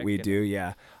othering that we do,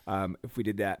 if we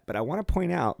did that. But I want to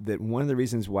point out that one of the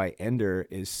reasons why Ender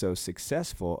is so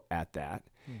successful at that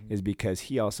is because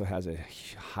he also has a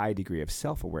high degree of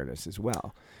self-awareness as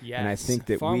well. Yes, and I think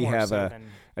that far we more have so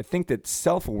I think that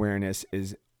self-awareness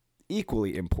is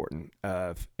equally important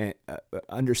of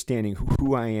understanding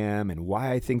who I am and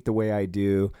why I think the way I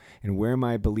do and where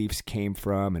my beliefs came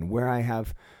from and where I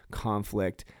have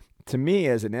conflict. To me,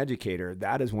 as an educator,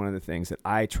 that is one of the things that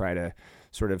I try to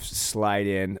sort of slide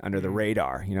in under the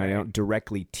radar. You know, I don't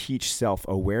directly teach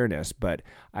self-awareness, but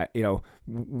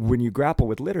when you grapple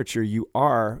with literature, you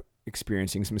are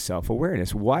experiencing some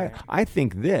self-awareness. Why I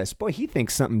think this, boy, he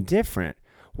thinks something different.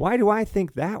 Why do I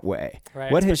think that way? Right.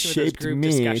 What Especially has shaped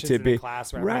me to be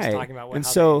class where right? talking about And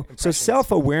so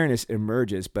self-awareness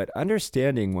emerges, but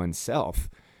understanding oneself,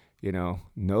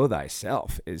 know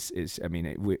thyself is I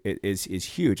mean it is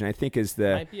huge, and I think is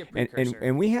the might be a precursor.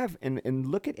 and we have and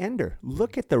look at Ender,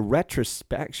 look at the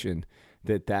retrospection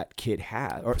that kid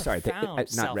had, or sorry,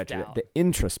 not retro, the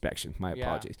introspection. My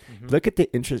apologies. Mm-hmm. Look at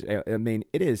the interest. I mean,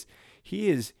 he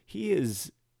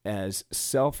is as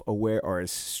self-aware or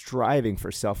as striving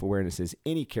for self-awareness as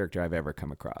any character I've ever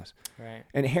come across. Right.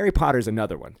 And Harry Potter is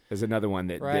another one.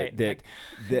 That right.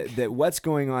 that what's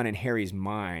going on in Harry's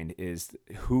mind is,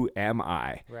 who am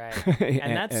I? Right.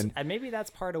 And maybe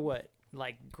that's part of what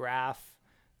Graff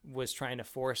was trying to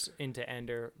force into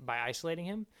Ender by isolating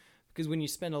him, because when you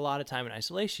spend a lot of time in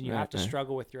isolation, you have to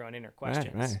struggle with your own inner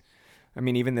questions. Right. I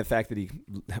mean, even the fact that he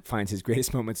finds his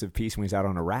greatest moments of peace when he's out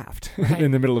on a raft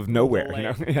in the middle of nowhere,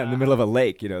 in the middle of a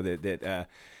lake, that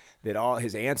all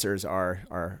his answers are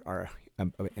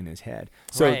in his head.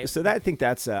 So that, I think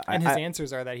that's and his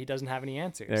answers are that he doesn't have any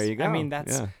answers. There you go. I mean,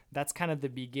 that's kind of the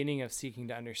beginning of seeking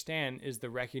to understand, is the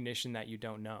recognition that you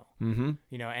don't know.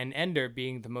 Mm-hmm. And Ender,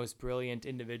 being the most brilliant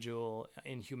individual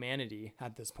in humanity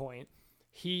at this point,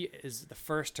 he is the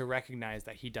first to recognize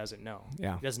that he doesn't know.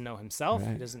 Yeah. He doesn't know himself.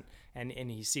 Right. He doesn't, and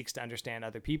he seeks to understand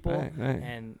other people. Right.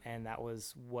 And that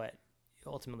was what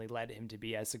ultimately led him to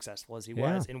be as successful as he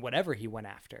was in whatever he went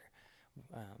after.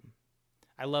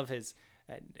 I love his.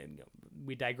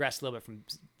 We digress a little bit from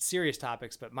serious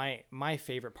topics, but my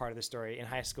favorite part of the story in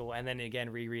high school, and then again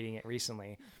rereading it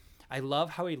recently, I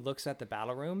love how he looks at the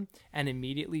battle room and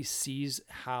immediately sees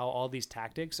how all these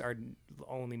tactics are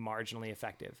only marginally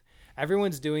effective.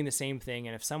 Everyone's doing the same thing,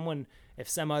 and if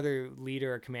some other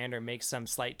leader or commander makes some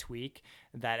slight tweak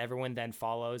that everyone then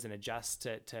follows and adjusts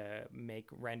to make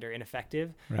render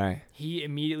ineffective, right, he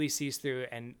immediately sees through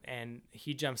and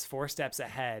he jumps 4 steps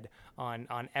ahead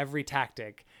on every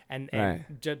tactic and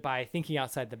just by thinking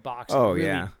outside the box in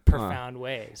really profound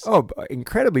ways. Oh,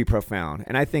 incredibly profound.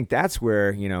 And I think that's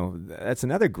where, that's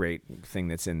another great thing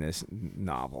that's in this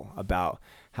novel, about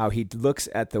how he looks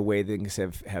at the way things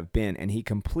have been, and he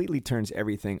completely turns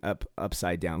everything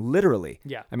upside down, literally.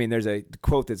 Yeah. I mean, there's a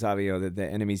quote that's obvious, that the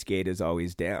enemy's gate is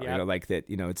always down. Yep.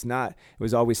 It's not, it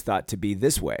was always thought to be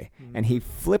this way. Mm-hmm. And he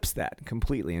flips that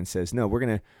completely and says, no, we're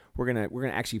gonna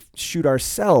actually shoot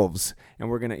ourselves, and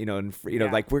we're gonna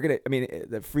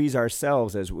freeze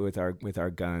ourselves as with our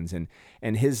guns,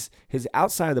 and his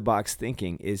outside of the box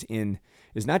thinking is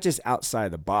not just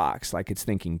outside the box, like it's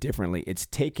thinking differently. It's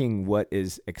taking what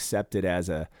is accepted as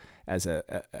a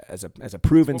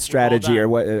proven strategy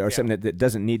or something that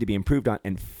doesn't need to be improved on,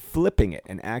 and flipping it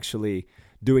and actually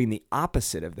doing the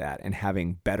opposite of that and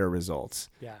having better results.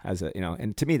 Yeah.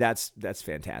 And to me that's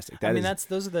fantastic.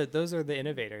 Those are the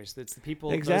innovators. That's the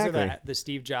people. Exactly. Those are the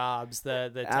Steve Jobs,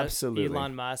 the Absolutely.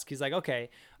 Elon Musk. He's like, okay,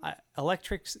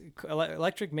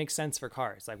 electric makes sense for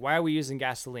cars. Like, why are we using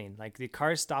gasoline? Like, the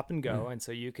cars stop and go, and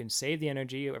so you can save the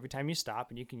energy every time you stop,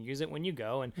 and you can use it when you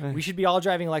go. And we should be all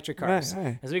driving electric cars.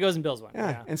 Right. And so he goes and builds one.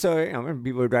 Yeah. And so when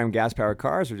people are driving gas-powered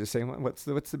cars, we're just saying, what's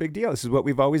the big deal? This is what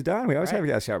we've always done. We always have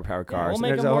gas-powered cars. We'll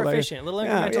make them more efficient. A little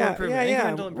incremental improvement. Incremental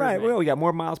improvement. Right. Well, we got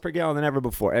more miles per gallon than ever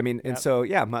before. I mean, and so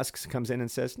Musk comes in and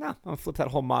says, "No, I'm gonna flip that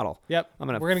whole model. Yep. We're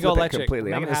gonna go electric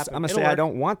completely. I'm gonna say work. I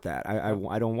don't want that.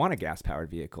 I don't want a gas-powered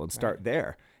vehicle, and start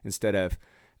there instead of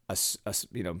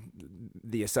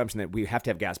the assumption that we have to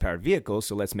have gas-powered vehicles,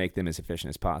 so let's make them as efficient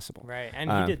as possible." Right.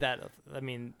 And he did that. I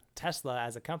mean, Tesla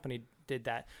as a company did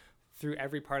that through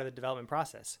every part of the development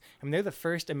process. I mean, they're the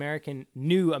first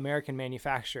new American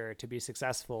manufacturer to be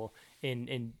successful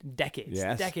in decades.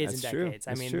 Yes, decades and true. decades.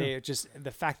 That's I mean, true. they're just,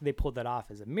 the fact that they pulled that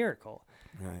off is a miracle.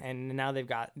 Right. And now they've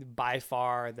got by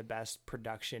far the best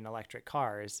production electric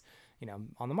cars,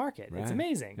 on the market. Right. It's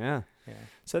amazing. Yeah.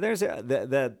 So there's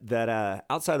that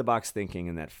outside the box thinking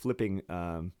and that flipping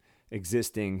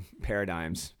existing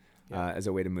paradigms as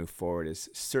a way to move forward is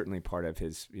certainly part of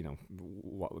his,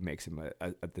 what makes him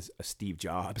a Steve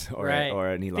Jobs or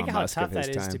an Elon Musk of his time. Think how tough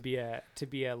that is to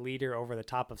be a leader over the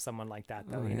top of someone like that,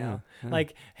 though.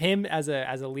 Like him as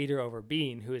a leader over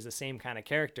Bean, who is the same kind of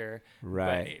character,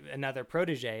 right? But another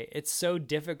protege. It's so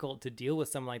difficult to deal with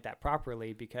someone like that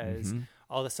properly because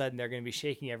all of a sudden they're going to be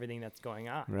shaking everything that's going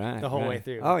on the whole way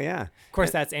through. Oh yeah. Of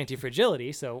course, that's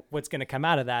anti-fragility. So what's going to come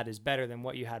out of that is better than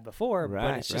what you had before,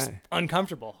 but it's just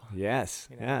uncomfortable. Yes.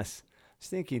 Yes. I was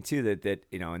thinking too that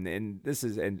and this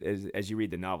is, and as you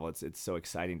read the novel, it's so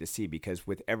exciting to see, because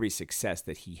with every success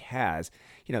that he has,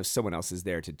 someone else is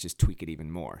there to just tweak it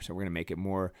even more. So we're going to make it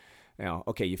more,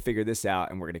 okay, you figure this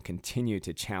out, and we're going to continue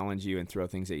to challenge you and throw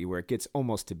things at you where it gets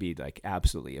almost to be like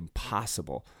absolutely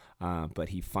impossible. But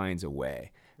he finds a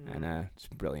way, and it's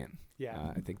brilliant.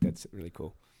 Yeah, I think that's really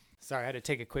cool. Sorry, I had to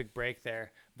take a quick break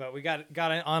there, but we got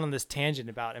on this tangent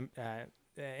about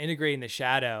integrating the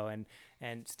shadow,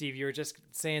 and Steve, you were just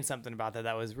saying something about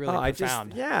that was really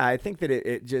profound. I think that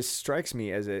it just strikes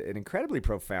me as an incredibly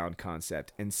profound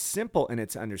concept and simple in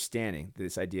its understanding.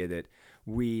 This idea that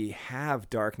we have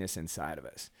darkness inside of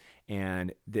us,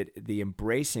 and that the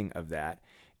embracing of that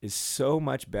is so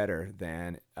much better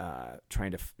than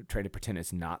trying to pretend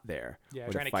it's not there,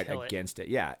 or to fight against it.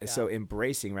 Yeah. So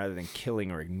embracing rather than killing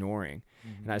or ignoring.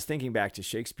 And I was thinking back to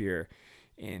Shakespeare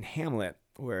in Hamlet,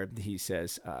 where he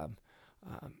says,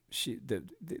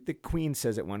 the queen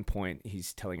says at one point,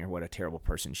 he's telling her what a terrible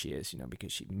person she is,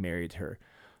 because she married her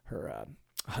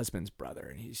husband's brother,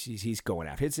 and he's going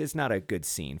after. It's not a good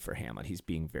scene for Hamlet. He's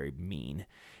being very mean.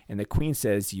 And the queen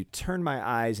says, "You turn my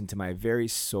eyes into my very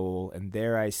soul, and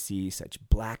there I see such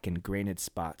black and grained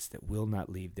spots that will not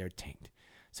leave their taint."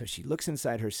 So she looks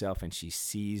inside herself and she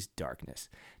sees darkness.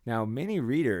 Now, many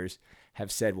readers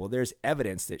have said, well, there's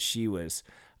evidence that she was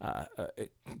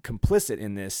complicit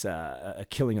in this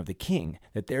killing of the king,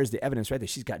 that there's the evidence right there.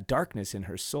 She's got darkness in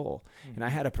her soul. And I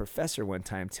had a professor one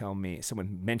time tell me,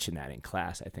 someone mentioned that in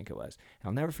class, I think it was. And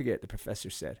I'll never forget, the professor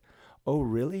said, "Oh,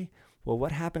 really? Well,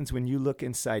 what happens when you look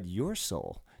inside your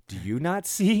soul? Do you not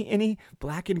see any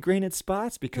black and grained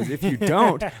spots? Because if you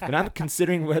don't, then I'm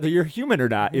considering whether you're human or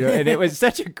not." And it was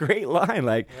such a great line.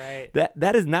 Like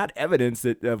that is not evidence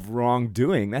of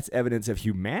wrongdoing. That's evidence of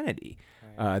humanity.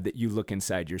 That you look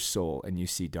inside your soul and you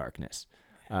see darkness.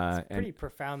 It's pretty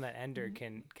profound that Ender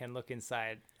can look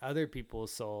inside other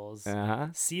people's souls,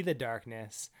 see the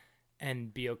darkness,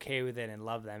 and be okay with it and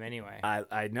love them anyway.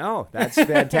 I know. That's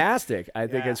fantastic. I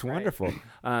think it's wonderful.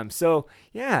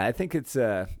 I think it's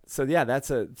that's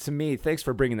to me, thanks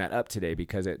for bringing that up today,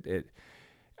 because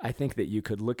I think that you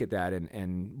could look at that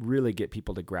and really get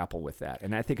people to grapple with that.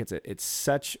 And I think it's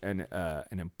such an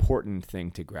important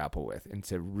thing to grapple with and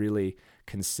to really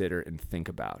consider and think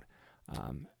about.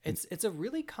 It's a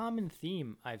really common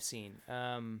theme I've seen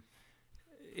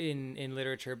in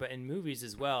literature, but in movies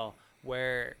as well,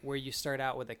 where you start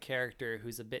out with a character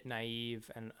who's a bit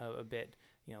naive and a bit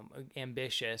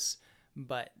ambitious,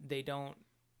 but they don't.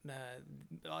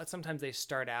 Sometimes they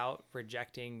start out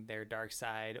rejecting their dark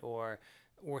side, or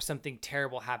something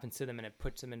terrible happens to them and it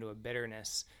puts them into a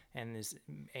bitterness and this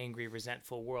angry,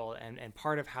 resentful world. And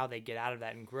part of how they get out of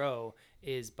that and grow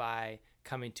is by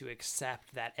coming to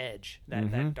accept that edge,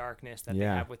 that darkness that they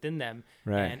have within them,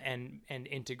 and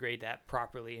integrate that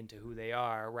properly into who they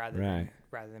are, rather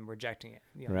than rejecting it.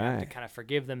 They have to kind of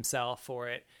forgive themselves for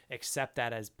it, accept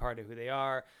that as part of who they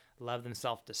are, love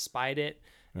themselves despite it,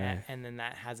 and then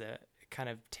that kind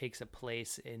of takes a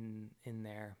place in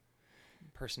their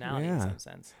personality in some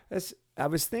sense. I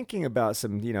was thinking about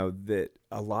some, that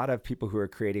a lot of people who are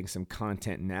creating some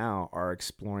content now are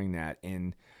exploring that.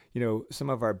 And, some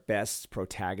of our best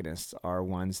protagonists are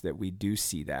ones that we do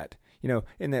see that.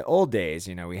 In the old days,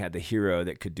 we had the hero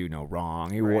that could do no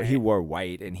wrong. He wore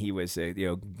white, and he was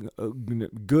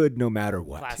good no matter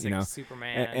what. Classic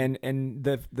Superman. And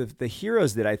the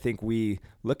heroes that I think we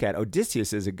look at,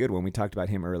 Odysseus is a good one. We talked about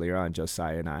him earlier on,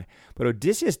 Josiah and I. But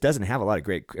Odysseus doesn't have a lot of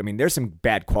great. I mean, there's some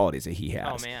bad qualities that he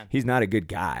has. Oh man, he's not a good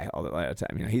guy all the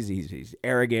time. He's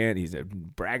arrogant. He's a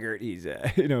braggart. He's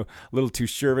a little too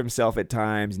sure of himself at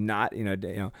times. Not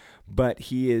but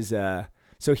he is.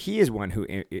 So he is one who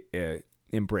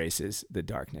embraces the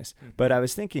darkness. But I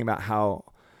was thinking about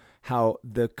how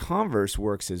the converse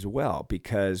works as well,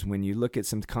 because when you look at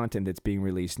some content that's being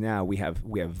released now, we have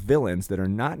villains that are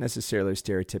not necessarily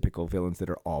stereotypical villains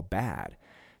that are all bad.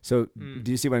 So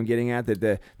do you see what I'm getting at?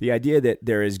 That the idea that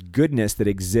there is goodness that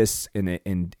exists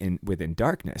in within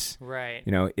darkness, right,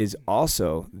 is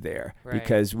also there, right.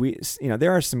 because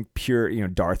there are some pure,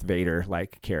 Darth Vader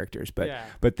like characters,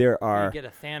 but there are, you get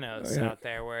a Thanos out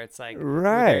there where it's like,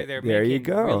 right, they're there making you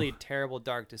go. really terrible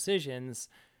dark decisions,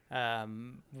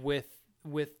 with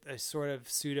a sort of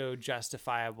pseudo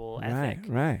justifiable ethic.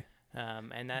 Right.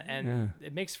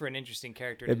 It makes for an interesting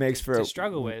character to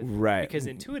struggle with, right? Because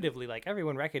intuitively, like,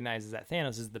 everyone recognizes that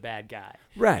Thanos is the bad guy,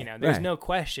 right? There's no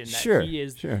question that he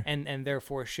is, sure. and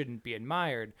therefore shouldn't be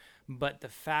admired. But the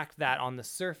fact that on the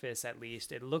surface, at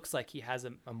least, it looks like he has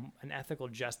an ethical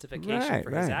justification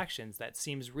for his actions that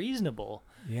seems reasonable.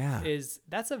 Yeah,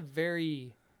 that's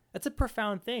a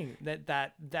profound thing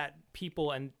that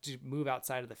people, and to move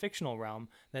outside of the fictional realm,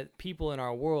 that people in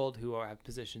our world who have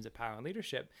positions of power and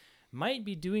leadership might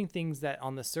be doing things that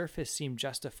on the surface seem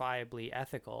justifiably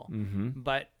ethical,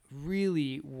 but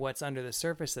really what's under the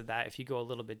surface of that, if you go a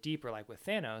little bit deeper, like with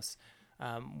Thanos,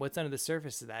 what's under the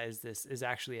surface of that is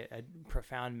actually a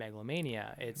profound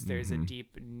megalomania. There's a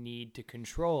deep need to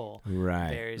control. Right.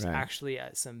 There's actually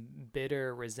some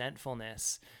bitter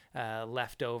resentfulness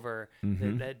left over,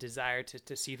 that desire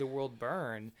to see the world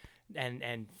burn,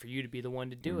 and for you to be the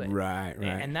one to do it. Right.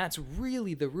 And that's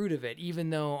really the root of it, even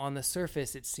though on the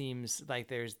surface it seems like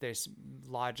there's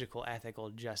logical, ethical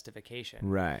justification.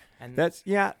 Right. And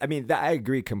I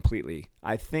agree completely.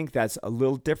 I think that's a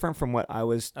little different from what I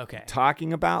was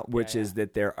talking about, which is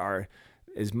that there are,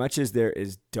 as much as there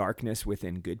is darkness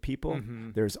within good people,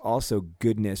 there's also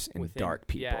goodness in dark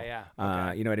people.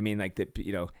 Yeah. You know what I mean? Like that,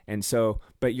 and so,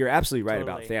 but you're absolutely right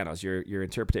about Totally. Thanos. Your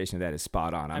interpretation of that is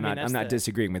spot on. I'm that's not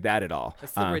disagreeing with that at all.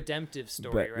 That's the redemptive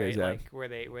story, but right? there's Like where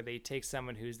they take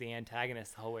someone who's the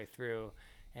antagonist the whole way through,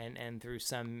 and through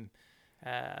some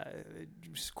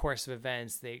course of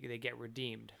events, they get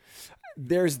redeemed.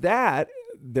 There's that.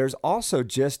 There's also,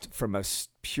 just from a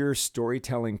pure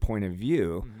storytelling point of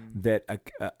view, that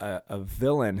a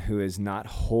villain who is not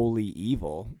wholly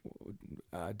evil,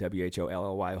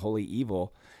 WHOLLY, wholly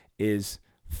evil, is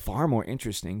far more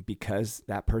interesting because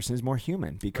that person is more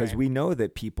human. Because we know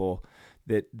that people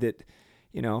that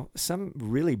some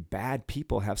really bad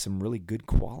people have some really good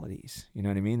qualities. You know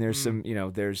what I mean? There's some,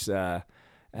 there's. I'm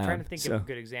trying to think of a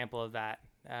good example of that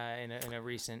in a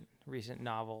recent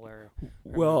novel or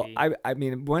movie. I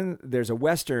mean, there's a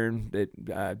Western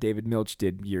that David Milch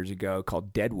did years ago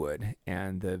called Deadwood,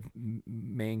 and the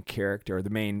main character, or the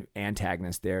main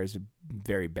antagonist there, is a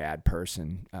very bad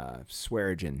person.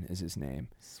 Swearingen is his name.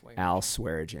 Al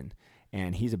Swearingen,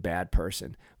 and he's a bad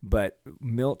person. But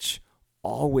Milch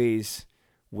always,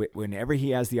 whenever he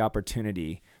has the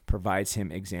opportunity, provides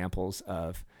him examples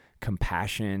of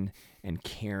compassion and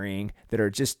caring that are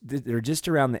just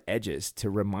around the edges, to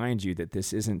remind you that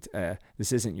this isn't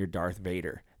your Darth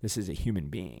Vader. This is a human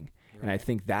being. Right. And I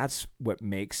think that's what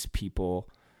makes people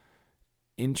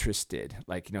interested,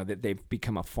 that they've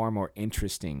become a far more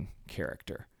interesting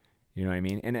character. You know what I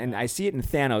mean? And I see it in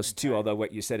Thanos too, although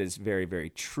what you said is very, very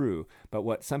true. But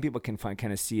what some people can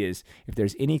kind of see is, if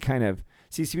there's any kind of,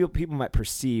 people might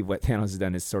perceive what Thanos has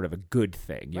done as sort of a good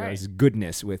thing. There's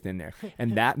goodness within there.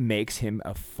 And that makes him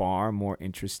a far more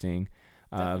interesting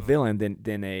villain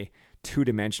than a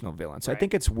two-dimensional villain. So I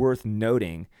think it's worth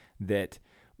noting that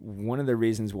one of the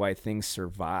reasons why things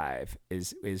survive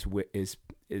is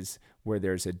where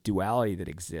there's a duality that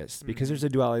exists, because there's a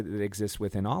duality that exists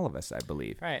within all of us, I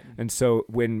believe. Right. And so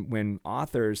when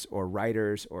authors or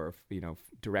writers or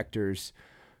directors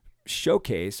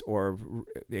showcase or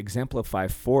exemplify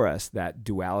for us that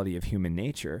duality of human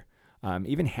nature,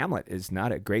 even Hamlet is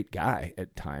not a great guy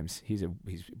at times. He's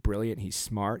brilliant. He's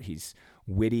smart. He's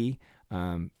witty.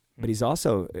 But he's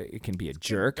also, it can be a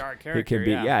jerk. Dark character. It can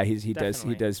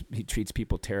be, he treats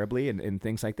people terribly and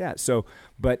things like that. So,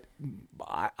 but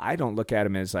I don't look at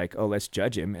him as like, oh, let's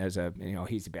judge him as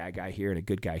he's a bad guy here and a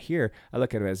good guy here. I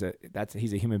look at him as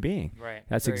he's a human being. Right.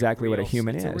 That's exactly what a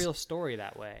human is. It's a real story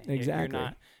that way. Exactly.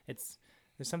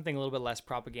 There's something a little bit less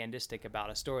propagandistic about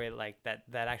a story like that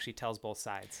actually tells both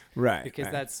sides. Right.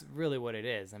 Because that's really what it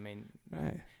is. I mean,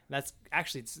 that's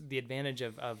actually, it's the advantage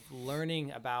of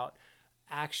learning about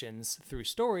actions through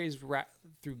stories,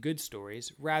 through good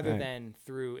stories, rather than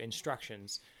through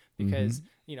instructions. Because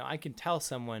I can tell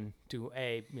someone to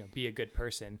be a good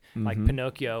person, like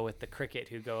Pinocchio with the cricket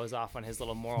who goes off on his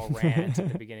little moral rant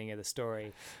at the beginning of the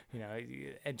story,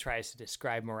 and tries to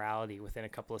describe morality within a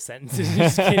couple of sentences. You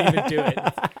just can't even do it.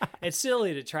 It's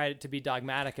silly to try to be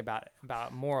dogmatic about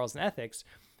morals and ethics,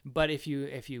 but if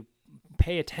you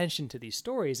pay attention to these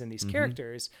stories and these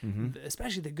characters,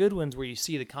 especially the good ones where you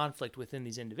see the conflict within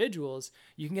these individuals,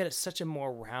 you can get such a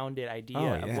more rounded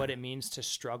idea of what it means to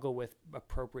struggle with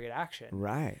appropriate action.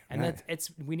 Right. And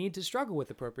we need to struggle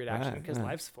with appropriate action because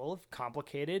life's full of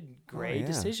complicated gray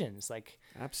decisions. Like,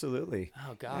 absolutely.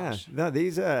 Oh gosh. Yeah.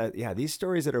 No, these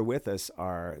stories that are with us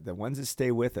are the ones that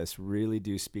stay with us, really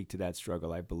do speak to that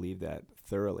struggle. I believe that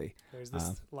thoroughly. There's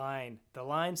this line. The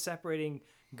line separating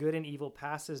good and evil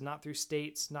passes not through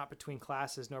states, not between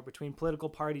classes, nor between political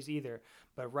parties either,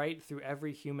 but right through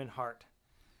every human heart.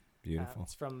 Beautiful.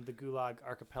 It's from the Gulag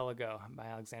Archipelago by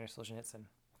Alexander Solzhenitsyn.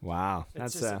 Wow,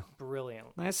 It's that's just brilliant.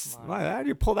 nice. line. Wow, how did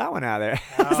you pull that one out of there?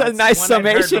 Oh, That's a it's nice one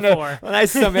I've heard summation before. a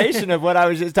nice summation of what I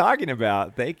was just talking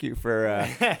about. Thank you for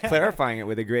clarifying it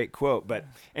with a great quote. But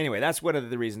anyway, that's one of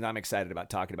the reasons I'm excited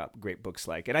about talking about great books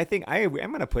like. And I think I'm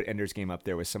going to put Ender's Game up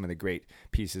there with some of the great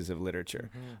pieces of literature.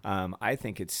 I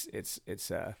think it's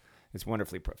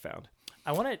wonderfully profound.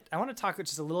 I want to talk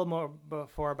just a little more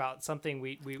before about something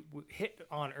we hit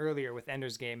on earlier with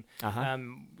Ender's Game.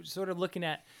 Sort of looking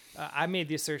at, I made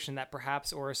the assertion that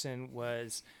perhaps Orison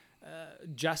was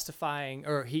justifying,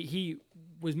 or he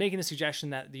was making the suggestion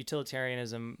that the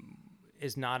utilitarianism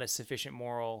is not a sufficient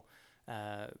moral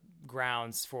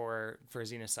grounds for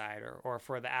xenocide or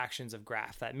for the actions of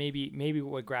Graff, that maybe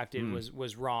what Graff did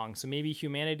was wrong. So maybe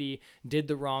humanity did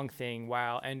the wrong thing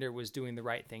while Ender was doing the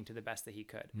right thing to the best that he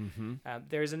could.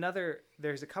 There's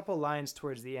a couple lines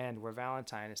towards the end where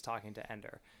Valentine is talking to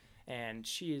Ender, and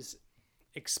she's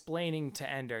explaining to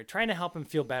Ender, trying to help him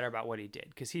feel better about what he did,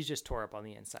 because he's just tore up on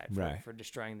the inside for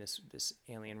destroying this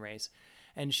alien race.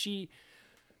 And she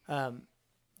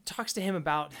talks to him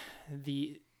about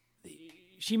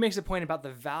she makes a point about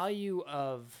the value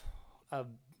of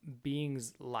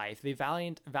being's life, the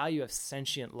value of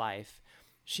sentient life.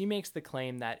 She makes the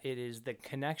claim that it is the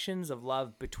connections of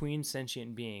love between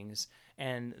sentient beings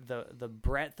and the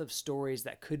breadth of stories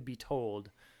that could be told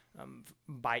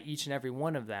by each and every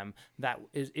one of them that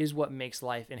is what makes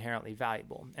life inherently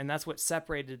valuable. And that's what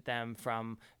separated them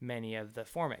from many of the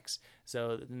Formics.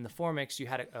 So in the Formics, you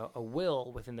had a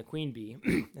will within the queen bee,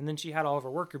 and then she had all of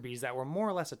her worker bees that were more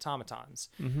or less automatons.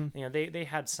 They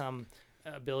had some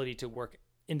ability to work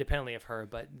independently of her,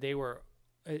 but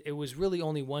it was really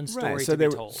only one story to be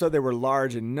told. So they were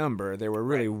large in number. They were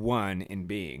really one in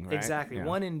being, right? Exactly,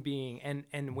 one in being.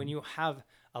 And when you have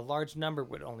a large number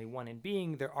with only one in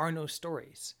being, there are no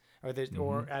stories.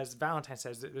 Or as Valentine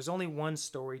says, there's only one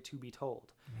story to be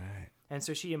told. Right. And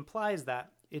so she implies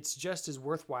that it's just as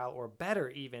worthwhile, or better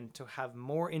even, to have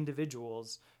more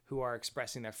individuals who are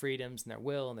expressing their freedoms and their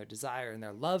will and their desire and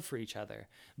their love for each other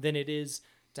than it is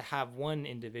to have one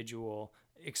individual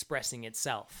expressing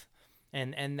itself.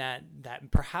 And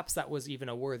that perhaps that was even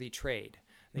a worthy trade.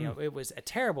 It was a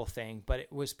terrible thing, but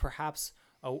it was perhaps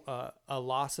a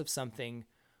loss of something,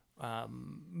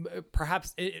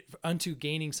 perhaps unto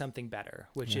gaining something better,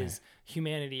 which is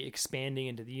humanity expanding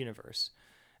into the universe.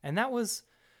 And that was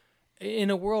in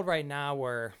a world right now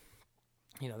where,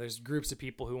 there's groups of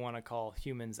people who want to call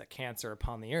humans a cancer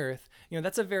upon the earth.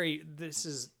 This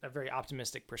is a very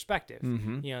optimistic perspective,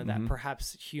 that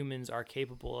perhaps humans are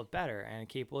capable of better and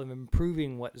capable of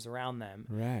improving what is around them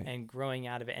and growing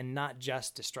out of it, and not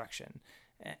just destruction.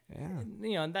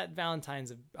 And that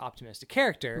Valentine's an optimistic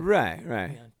character.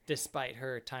 Right. Despite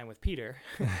her time with Peter.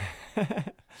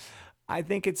 I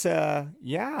think it's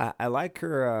I like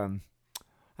her.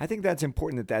 I think that's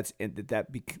important that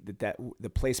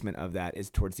the placement of that is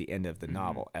towards the end of the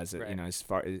novel, as as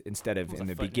far instead of in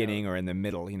the beginning or in the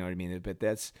middle. You know what I mean? But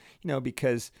that's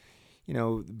because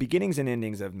beginnings and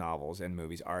endings of novels and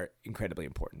movies are incredibly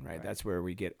important, right? That's where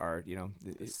we get our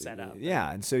the setup.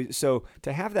 Yeah, and so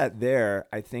to have that there,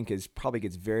 I think probably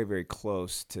gets very, very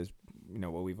close to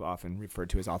what we've often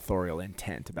referred to as authorial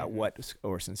intent about what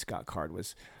Orson Scott Card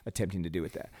was attempting to do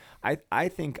with that. I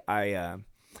think I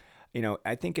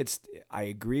think I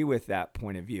agree with that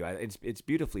point of view. It's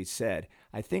beautifully said.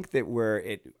 I think that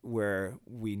where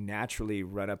we naturally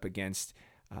run up against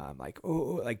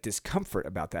discomfort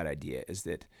about that idea is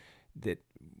that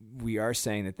we are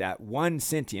saying that one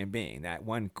sentient being, that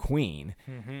one queen,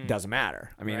 doesn't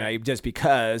matter. I mean, just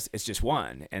because it's just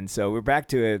one, and so we're back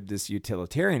to this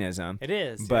utilitarianism. It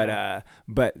is, but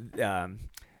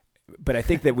I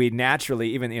think that we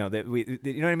naturally, even that we,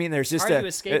 what I mean. There's just hard to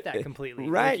escape that completely,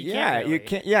 right? Like you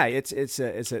can't. Yeah, it's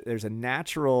there's a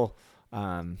natural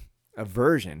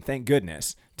aversion. Thank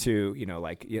goodness to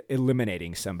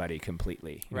eliminating somebody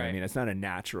completely. You know what I mean, it's not a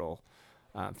natural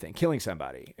thing. Killing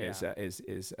somebody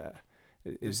is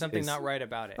There's something not right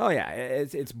about it. Oh yeah,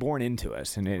 it's born into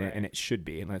us, and it should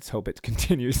be, and let's hope it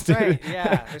continues to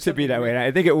to be that way. And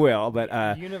I think it will,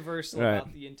 but universal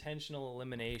about the intentional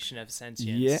elimination of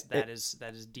sentience that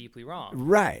is deeply wrong.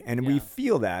 Right, and we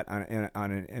feel that in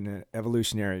an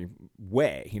evolutionary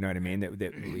way. You know what I mean?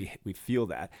 That we feel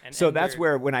that. So that's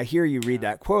where when I hear you read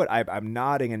that quote, I'm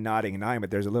nodding and nodding and nodding,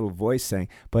 but there's a little voice saying,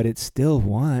 "But it's still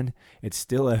one. It's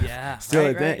still a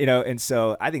thing." You know, and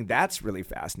so I think that's really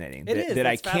fascinating. It is. That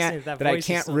I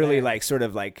can't really like sort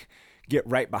of like get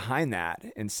right behind that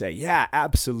and say, yeah,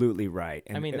 absolutely right.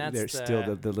 And I mean, there's still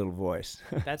the little voice.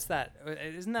 Isn't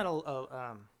that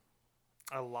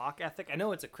a Locke ethic? I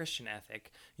know it's a Christian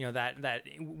ethic, you know, that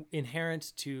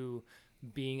inherent to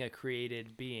being a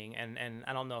created being. And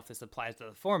I don't know if this applies to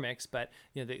the Formics, but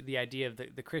you know, the idea of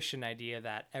the Christian idea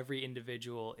that every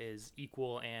individual is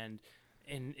equal and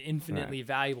infinitely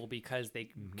valuable because they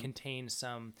contain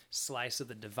some slice of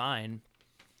the divine.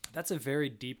 That's a very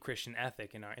deep Christian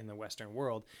ethic in the Western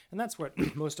world, and that's what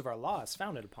most of our law is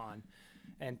founded upon.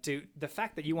 And to the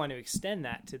fact that you want to extend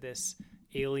that to this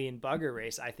alien bugger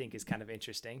race, I think is kind of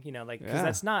interesting. You know, like because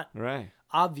that's not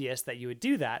obvious that you would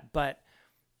do that, but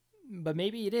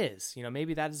maybe it is. You know,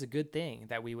 maybe that is a good thing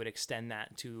that we would extend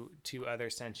that to other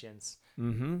sentients,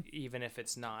 even if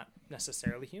it's not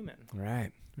necessarily human.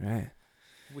 Right.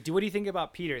 What do you think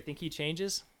about Peter? Think he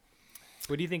changes?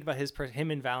 What do you think about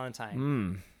him and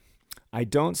Valentine? I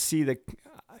don't see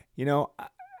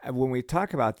when we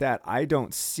talk about that, I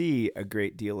don't see a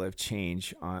great deal of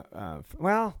change.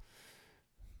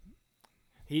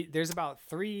 There's about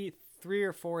three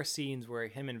or four scenes where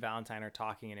him and Valentine are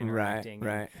talking and interacting,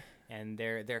 right? And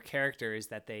their characters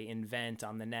that they invent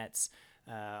on the nets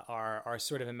are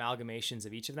sort of amalgamations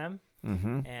of each of them,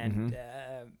 and.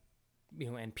 You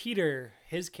know, and Peter,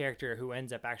 his character, who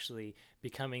ends up actually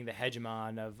becoming the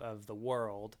hegemon of the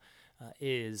world,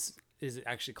 is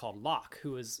actually called Locke,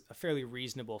 who is a fairly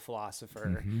reasonable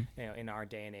philosopher, you know, in our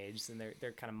day and age, and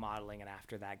they're kind of modeling it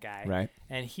after that guy. Right.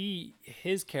 And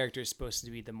his character is supposed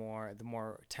to be the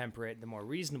more temperate, the more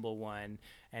reasonable one,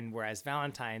 and whereas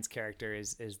Valentine's character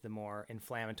is the more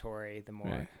inflammatory, the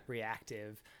more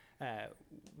reactive.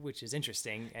 Which is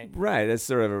interesting. Right. That's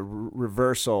sort of a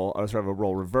reversal, or sort of a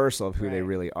role reversal of who they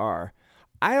really are.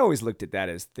 I always looked at that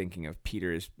as thinking of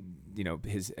Peter as, you know,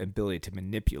 his ability to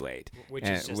manipulate. Which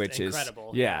is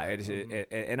incredible.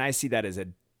 And I see that as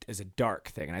a dark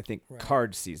thing. And I think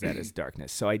Card sees that as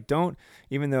darkness. So I don't,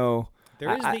 even though...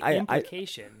 There is the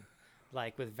implication,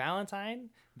 like with Valentine,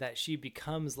 that she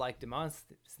becomes like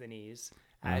Demosthenes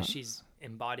as she's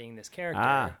embodying this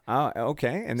character.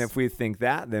 Okay. And if we think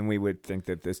that, then we would think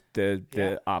that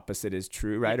the opposite is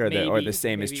true, right? Or the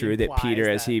same is true, that Peter,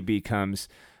 as he becomes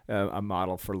a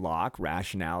model for Locke,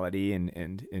 rationality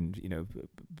and you know,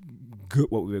 good,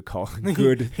 what we would call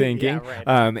good thinking,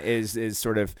 is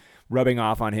sort of rubbing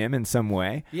off on him in some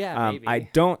way. Maybe. I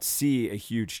don't see a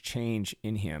huge change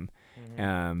in him.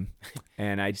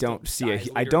 And I don't see a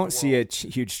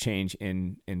huge change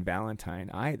in Valentine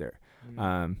either.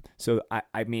 So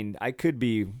I mean, I could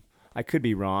be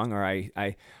wrong, or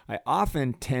I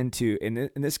often tend to, and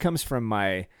this comes from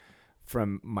my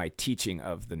teaching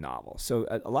of the novel. So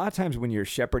a lot of times when you're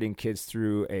shepherding kids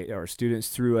or students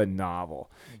through a novel,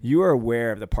 you are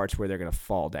aware of the parts where they're going to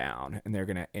fall down, and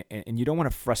and you don't want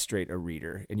to frustrate a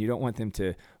reader, and you don't want them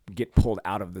to get pulled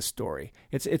out of the story.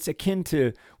 It's akin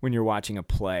to when you're watching a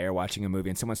play or watching a movie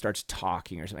and someone starts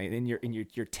talking or something, and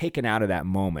you're taken out of that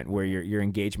moment where your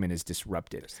engagement is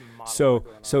disrupted.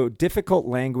 So difficult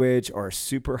language or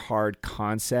super hard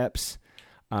concepts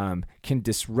can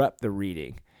disrupt the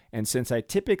reading. And since I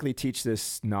typically teach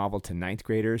this novel to ninth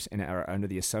graders and are under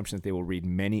the assumption that they will read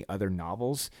many other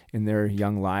novels in their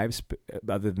young lives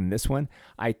other than this one,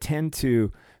 I tend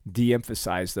to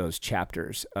de-emphasize those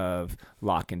chapters of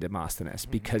Locke and Demosthenes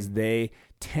because they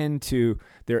tend to,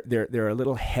 they're a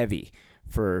little heavy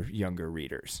for younger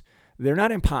readers. They're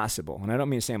not impossible, and I don't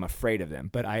mean to say I'm afraid of them,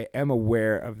 but I am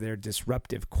aware of their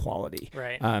disruptive quality.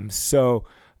 Right. So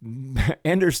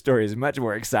Ender's story is much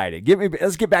more exciting.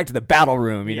 Let's get back to the battle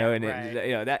room, you know, and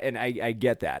you know that, and I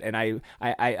get that, and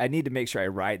I need to make sure I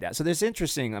ride that. So this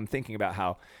interesting. I'm thinking about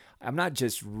how I'm not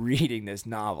just reading this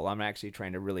novel. I'm actually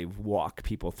trying to really walk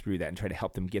people through that and try to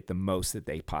help them get the most that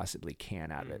they possibly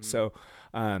can out of it. So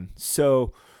I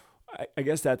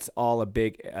guess that's all a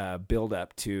big build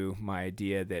up to my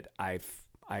idea that I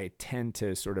tend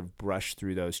to sort of brush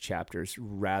through those chapters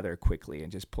rather quickly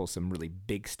and just pull some really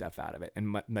big stuff out of it.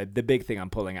 And the big thing I'm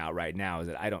pulling out right now is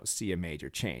that I don't see a major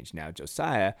change. Now,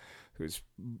 Josiah, who's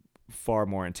far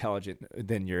more intelligent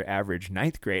than your average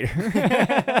ninth grader.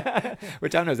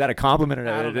 Which I don't know, is that a compliment or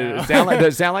not? Does it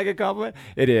sound like a compliment?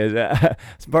 It is.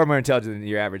 It's far more intelligent than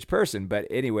your average person. But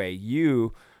anyway,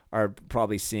 you are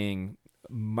probably seeing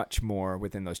much more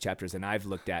within those chapters than I've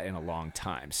looked at in a long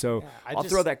time. So I'll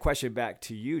throw that question back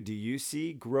to you. Do you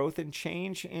see growth and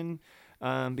change in,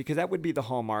 because that would be the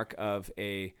hallmark of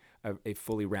a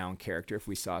fully round character if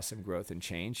we saw some growth and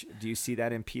change. Do you see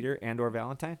that in Peter and or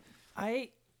Valentine? A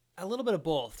little bit of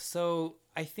both. So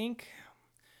I think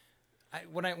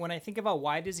when I think about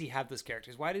why does he have those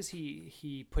characters, why does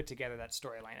he put together that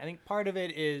storyline? I think part of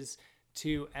it is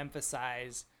to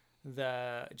emphasize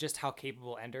just how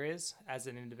capable Ender is as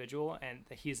an individual, and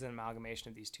that he's an amalgamation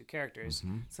of these two characters.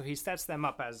 Mm-hmm. So he sets them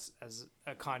up as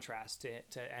a contrast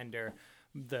to Ender.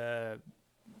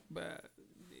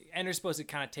 Ender's supposed to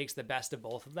kind of takes the best of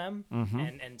both of them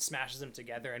and smashes them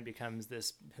together and becomes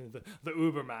the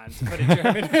Uberman, to put it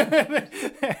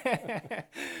German.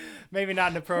 Maybe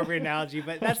not an appropriate analogy,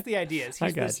 but that's the idea.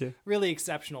 He's this really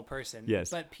exceptional person.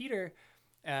 Yes. But Peter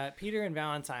and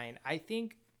Valentine, I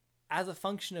think, as a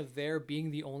function of their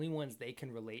being the only ones they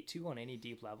can relate to on any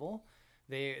deep level,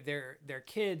 they're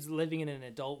kids living in an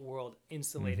adult world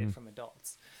insulated from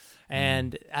adults.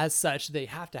 And as such, they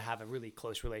have to have a really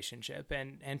close relationship.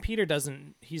 And Peter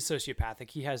doesn't, he's sociopathic.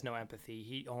 He has no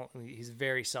empathy. He's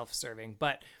very self-serving,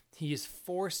 but he is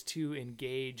forced to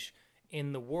engage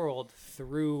in the world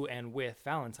through and with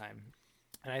Valentine.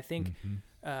 And I think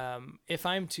if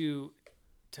I'm to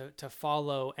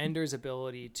follow Ender's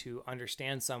ability to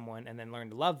understand someone and then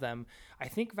learn to love them, I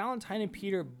think Valentine and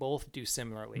Peter both do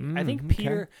similarly. I think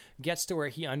Peter gets to where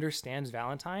he understands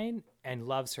Valentine and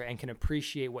loves her and can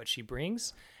appreciate what she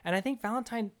brings. And I think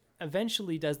Valentine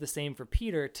eventually does the same for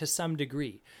Peter to some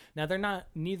degree. Now,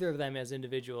 neither of them as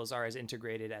individuals are as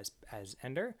integrated as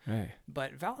Ender. Right.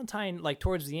 But Valentine, like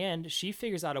towards the end, she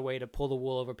figures out a way to pull the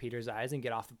wool over Peter's eyes and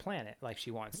get off the planet like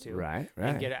she wants to. Right.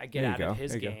 And get out of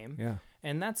his game. Yeah.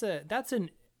 And that's a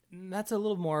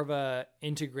little more of a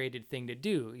integrated thing to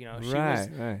do. You know, she was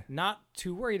not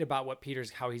too worried about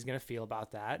how he's going to feel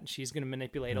about that. She's going to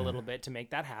manipulate a little bit to make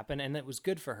that happen. And it was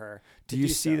good for her. Do you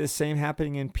see the same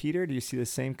happening in Peter? Do you see the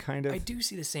same kind of? I do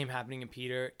see the same happening in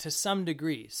Peter to some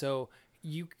degree. So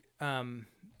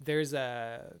there's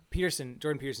Jordan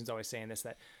Peterson's always saying this,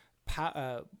 that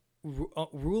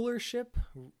rulership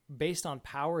based on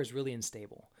power is really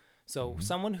unstable. So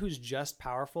someone who's just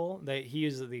powerful, he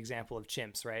uses the example of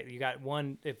chimps, right? You got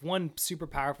if one super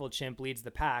powerful chimp leads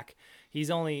the pack,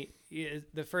 the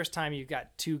first time you've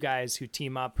got two guys who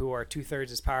team up who are 2/3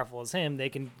 as powerful as him, they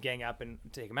can gang up and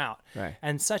take him out. Right.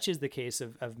 And such is the case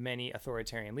of many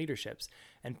authoritarian leaderships.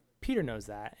 And Peter knows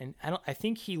that. And I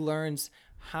think he learns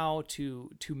how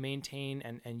to maintain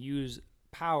and use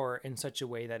power in such a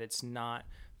way that it's not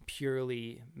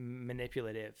purely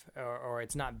manipulative or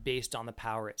it's not based on the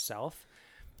power itself.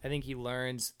 I think he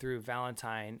learns through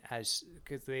Valentine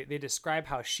because they describe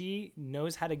how she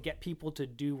knows how to get people to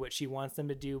do what she wants them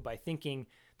to do by thinking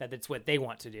that it's what they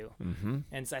want to do. Mm-hmm.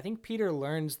 And so I think Peter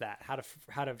learns that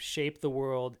how to shape the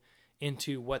world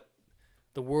into what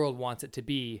the world wants it to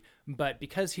be. But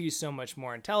because he's so much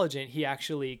more intelligent, he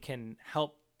actually can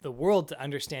help the world to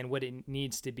understand what it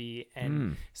needs to be.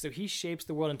 And so he shapes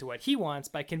the world into what he wants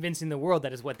by convincing the world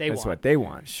that is what they want. That's what they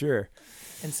want. Sure.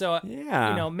 And so,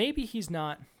 maybe he's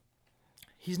no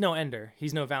Ender.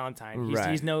 He's no Valentine.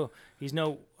 He's no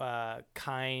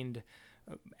kind,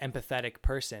 empathetic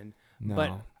person. No.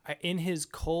 But in his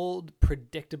cold,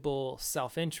 predictable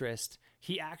self-interest,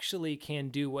 he actually can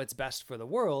do what's best for the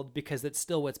world because it's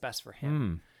still what's best for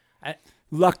him.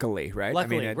 Luckily, right?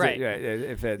 Luckily, right.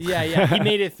 Yeah, He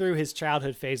made it through his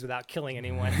childhood phase without killing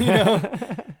anyone.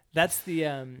 That's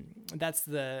the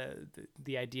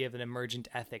idea of an emergent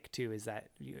ethic too. Is that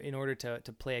in order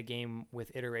to play a game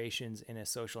with iterations in a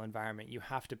social environment, it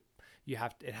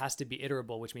has to be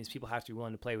iterable, which means people have to be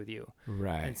willing to play with you.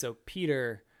 Right. And so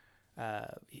Peter,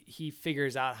 he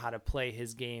figures out how to play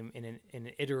his game in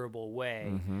an iterable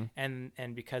way,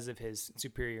 and because of his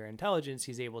superior intelligence,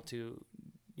 he's able to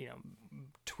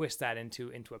twist that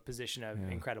into a position of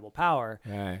incredible power.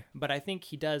 Right. But I think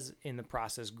he does in the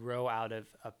process grow out of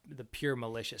the pure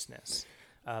maliciousness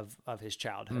of his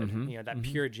childhood, that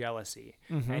pure jealousy.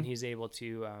 And he's able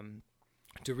to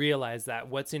realize that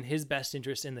what's in his best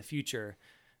interest in the future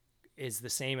is the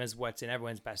same as what's in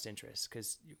everyone's best interest.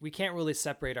 Because we can't really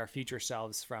separate our future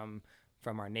selves from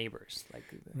our neighbors. Like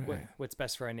what's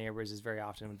best for our neighbors is very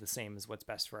often the same as what's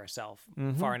best for ourselves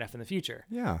far enough in the future.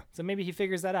 Yeah. So maybe he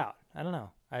figures that out. I don't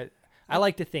know. I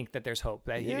like to think that there's hope,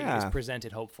 that he Yeah. is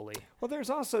presented hopefully. Well, there's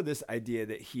also this idea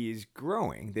that he's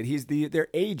growing, that they're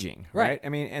aging, right? Right. I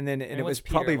mean, and it what's was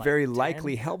probably Peter, like, very 10?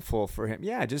 likely helpful for him.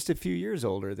 Yeah, just a few years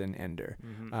older than Ender.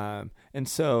 Mm-hmm. And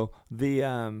so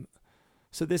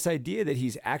so this idea that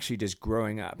he's actually just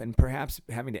growing up and perhaps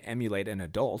having to emulate an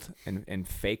adult and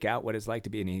fake out what it's like to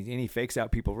be, and he fakes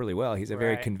out people really well. He's a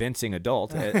very Right. convincing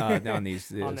adult on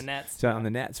these On the nets. So on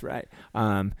the nets, right?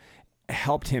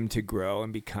 Helped him to grow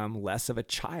and become less of a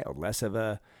child, less of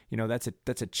a,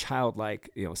 that's a childlike,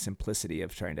 simplicity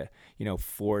of trying to,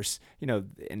 force,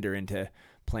 Ender into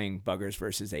playing buggers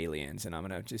versus aliens, and I'm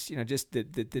gonna just the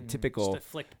typical Just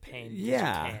inflict pain. because you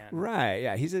yeah, can. right.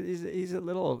 Yeah, he's a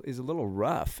little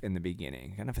rough in the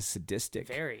beginning, kind of a sadistic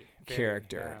Very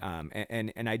character. yeah.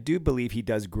 And I do believe he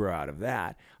does grow out of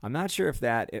that. I'm not sure if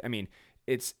that. I mean,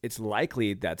 it's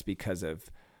likely that's because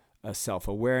of a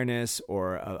self-awareness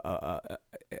or a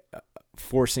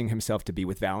forcing himself to be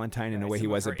with Valentine in a Right, way he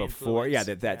some of wasn't her before. Yeah,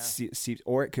 influence,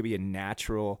 or it could be a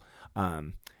natural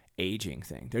aging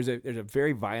thing. There's a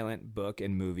very violent book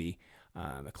and movie,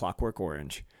 A Clockwork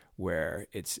Orange, where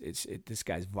it's this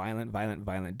guy's violent,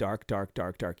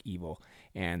 dark evil,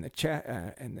 and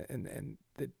and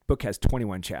the book has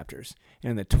 21 chapters,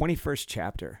 and in the 21st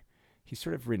chapter, he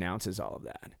sort of renounces all of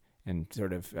that and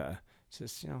sort of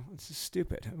says, it's just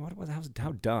stupid.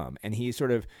 How dumb. And he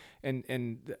sort of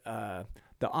the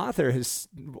author has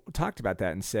talked about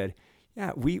that and said,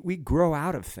 yeah, we grow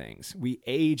out of things. We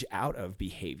age out of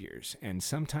behaviors. And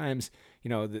sometimes,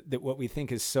 that what we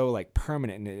think is so like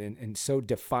permanent and so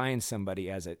defines somebody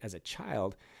as a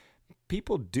child,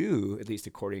 people do, at least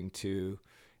according to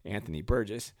Anthony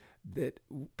Burgess, that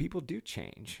people do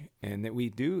change and that we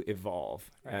do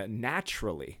evolve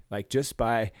naturally, like just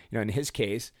by, in his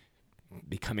case,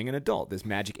 becoming an adult, this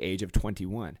magic age of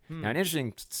 21. Now, an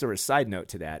interesting sort of side note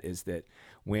to that is that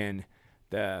when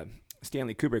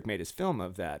Stanley Kubrick made his film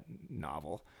of that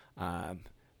novel,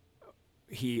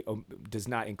 he does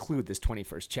not include this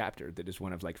 21st chapter that is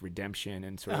one of like redemption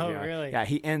and sort of. Oh, really? Yeah,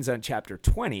 he ends on chapter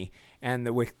 20, and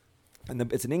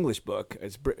it's an English book.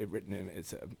 It's written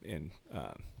in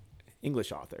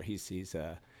English author. He's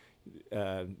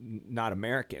not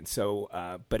American. So,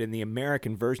 but in the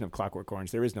American version of Clockwork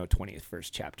Orange, there is no 21st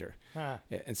chapter. Huh.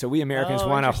 And so we Americans Oh,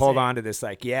 want to hold interesting. on to this,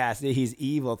 like, he's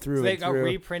evil through So they and got through.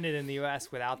 reprinted in the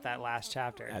U.S. without that last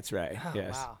chapter. That's right. Oh,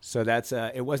 Yes. wow. So that's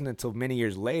it wasn't until many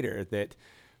years later that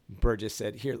Burgess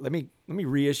said, "Here, let me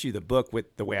reissue the book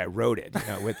with the way I wrote it,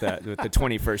 with the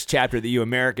 21st chapter that you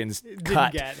Americans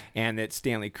cut, get. and that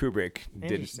Stanley Kubrick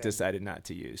Interesting. decided not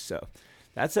to use." So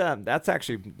that's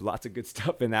actually lots of good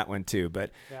stuff in that one too.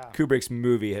 But Yeah. Kubrick's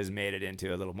movie has made it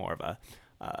into a little more of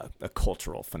a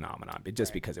cultural phenomenon,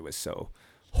 just Right. because it was so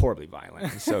horribly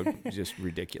violent and so just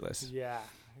ridiculous. Yeah.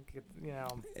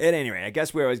 At any rate, I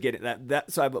guess where I was getting that.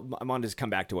 So I wanted to come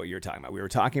back to what you were talking about. We were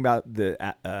talking about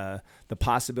the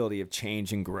possibility of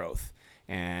change and growth,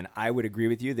 and I would agree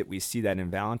with you that we see that in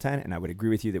Valentine, and I would agree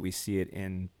with you that we see it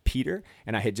in Peter.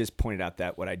 And I had just pointed out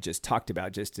that what I just talked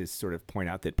about, just to sort of point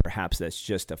out that perhaps that's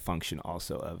just a function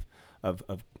also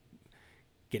of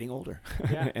getting older.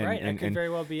 Yeah, and, right. That could very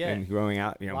well be it. And growing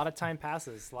out. A lot of time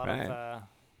passes. A lot Right.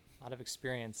 of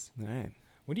experience. Right.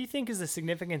 What do you think is the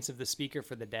significance of the speaker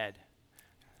for the dead?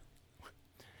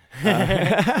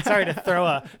 Sorry to throw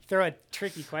a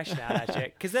tricky question out at you,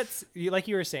 because that's like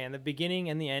you were saying, the beginning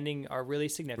and the ending are really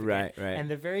significant. Right. And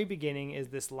the very beginning is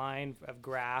this line of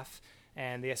Graf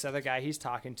and this other guy he's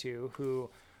talking to, who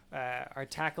are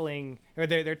tackling, or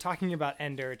they're talking about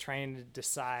Ender, trying to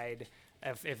decide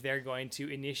if they're going to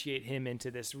initiate him into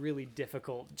this really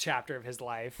difficult chapter of his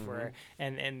life, where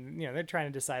and they're trying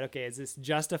to decide, okay, is this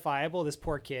justifiable? This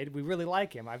poor kid, we really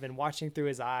like him. I've been watching through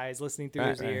his eyes, listening through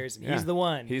his ears, and he's the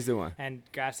one. He's the one. And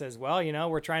Graf says, well,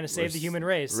 we're trying to save the human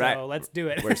race, right. so let's do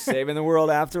it. We're saving the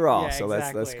world after all, Yeah, so let's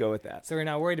exactly. go with that. So we're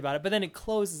not worried about it. But then it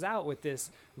closes out with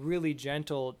this really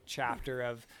gentle chapter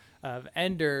of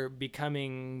Ender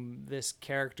becoming this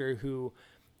character who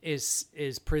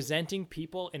is presenting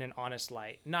people in an honest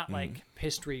light, not like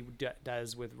history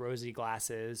does with rosy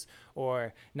glasses,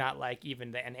 or not like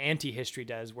even an anti-history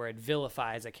does where it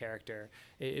vilifies a character.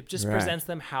 It just Right. presents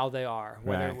them how they are,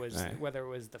 whether Right, it was right. whether it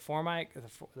was the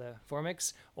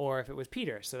Formics, or if it was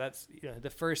Peter. So that's the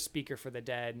first Speaker for the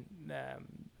Dead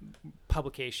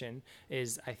publication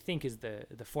is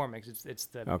the Formics. It's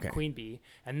the Okay. Queen Bee,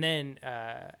 and then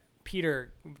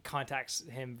Peter contacts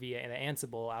him via an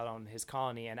Ansible out on his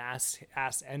colony and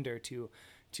asks Ender to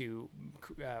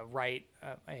write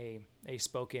a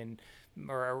spoken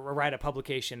or write a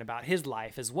publication about his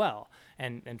life as well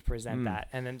and present that.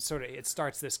 And then sort of it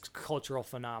starts this cultural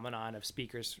phenomenon of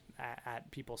speakers at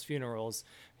people's funerals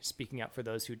speaking up for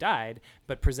those who died,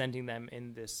 but presenting them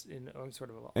in sort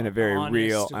of in a very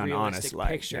honest light.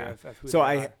 Picture of who so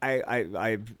they are.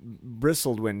 I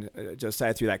bristled when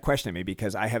Josiah threw that question at me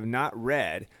because I have not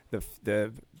read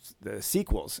the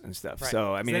sequels and stuff. Right.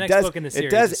 So I mean, the it next book in the it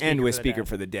series does is end with Speaker Speaker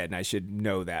for the Dead, and I should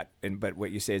know that. But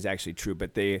what you say is actually true.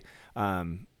 But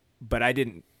but I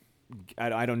didn't.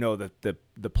 I don't know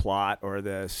the plot or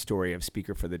the story of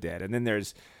Speaker for the Dead. And then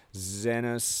there's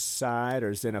Xenocide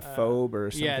or Xenophobe or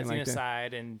something like that. Yeah,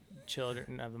 Xenocide and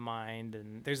Children of the Mind,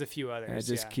 and there's a few others. And it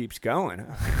just keeps going.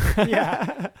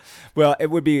 Yeah. Well, it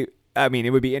would be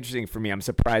interesting for me. I'm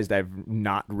surprised I've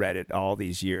not read it all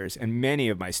these years. And many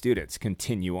of my students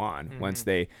continue on. Once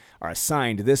they are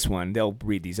assigned this one, they'll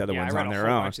read these other ones on their own. I read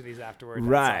a whole bunch of these afterwards.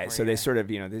 Right. So they sort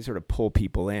of pull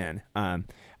people in.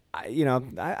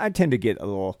 I tend to get a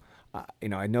little,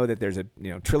 I know that there's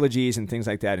trilogies and things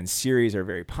like that, and series are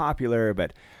very popular,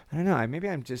 but I don't know. Maybe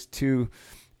I'm just too,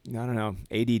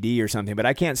 ADD or something, but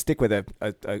I can't stick with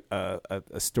a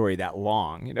story that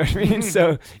long. You know what I mean?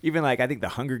 So even I think The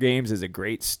Hunger Games is a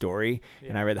great story,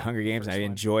 and I read The Hunger Games and I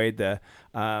enjoyed the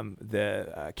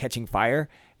Catching Fire.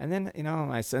 And then,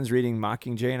 my son's reading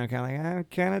Mockingjay, and I'm I'm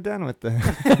kind of done with with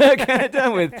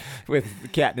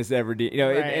Katniss Everdeen,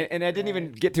 Right. and I didn't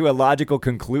even get to a logical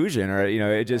conclusion, or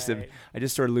I just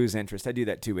sort of lose interest. I do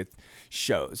that too with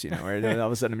shows, where all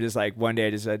of a sudden I'm just one day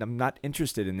I decided I'm not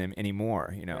interested in them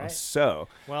anymore, Right. So.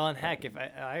 Well, and heck, if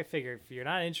I figure if you're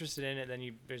not interested in it, then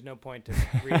there's no point to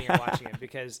reading or watching it,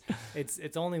 because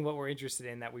it's only what we're interested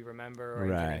in that we remember or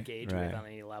can engage with on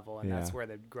any level, and that's where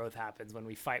the growth happens when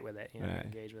we fight with it,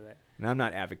 engage with it. And I'm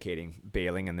not advocating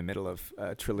bailing in the middle of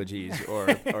trilogies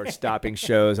or stopping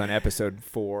shows on episode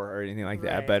 4 or anything like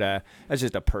that. But that's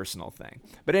just a personal thing.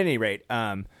 But at any rate,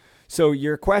 so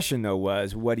your question though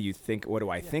was, what do you think? What do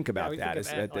I think about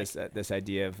that? This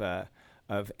idea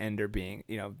of Ender being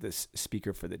this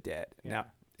speaker for the dead. Yeah.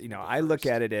 Now I look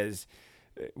at it as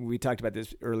we talked about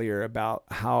this earlier about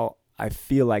how I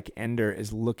feel like Ender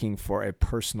is looking for a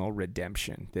personal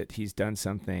redemption, that he's done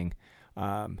something.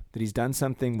 That he's done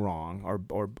something wrong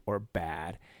or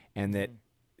bad, and that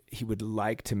he would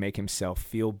like to make himself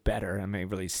feel better. I'm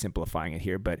really simplifying it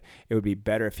here, but it would be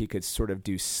better if he could sort of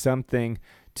do something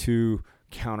to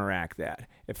counteract that.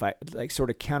 If I sort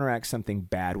of counteract something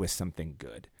bad with something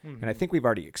good. And I think we've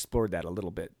already explored that a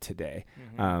little bit today.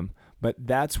 But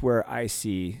that's where I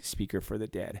see Speaker for the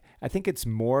Dead. I think it's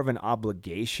more of an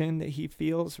obligation that he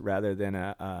feels rather than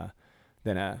a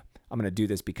I'm going to do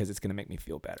this because it's going to make me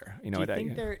feel better. Do you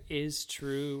think there is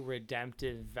true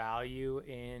redemptive value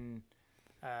in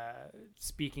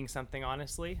speaking something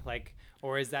honestly?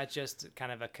 Or is that just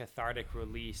kind of a cathartic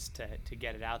release to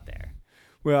get it out there?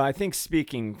 Well, I think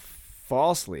speaking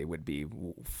falsely would be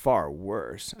far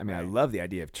worse. I mean, I love the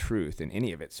idea of truth in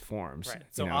any of its forms. Right.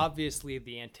 So obviously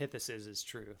the antithesis is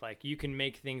true. You can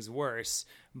make things worse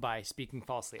by speaking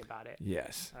falsely about it.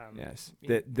 Yes. Yes.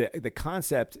 The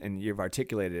concept, and you've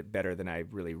articulated it better than I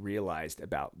really realized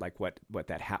about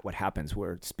what happens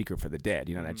where Speaker for the Dead,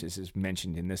 that just is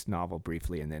mentioned in this novel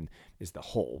briefly, and then is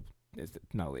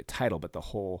not only a title, but the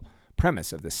whole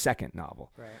premise of the second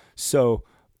novel. Right. So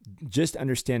just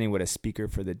understanding what a speaker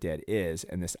for the dead is,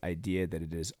 and this idea that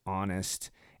it is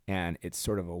honest and it's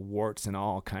sort of a warts and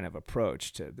all kind of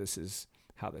approach to this is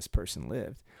how this person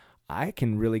lived, I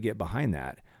can really get behind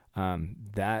that.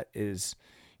 That is,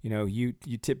 you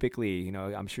typically,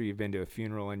 I'm sure you've been to a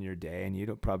funeral in your day, and you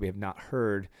probably have not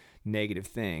heard negative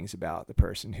things about the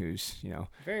person who's,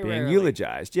 Very being rarely.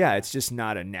 eulogized. Yeah, it's just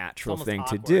not a natural thing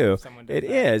to do. It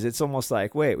is. It's almost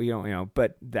like, wait, we don't,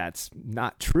 but that's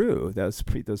not true. Those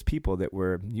people that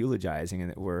we're eulogizing and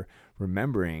that we're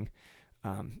remembering,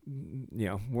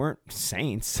 weren't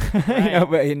saints, Right.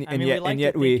 and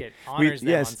yet it honors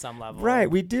them on some level. Right,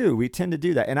 we do. We tend to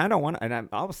do that, and I don't want. And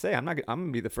I'll say I'm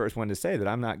gonna be the first one to say that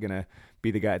I'm not gonna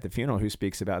be the guy at the funeral who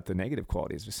speaks about the negative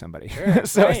qualities of somebody. Sure,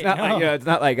 So right, it's not it's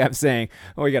not like I'm saying,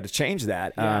 oh, we got to change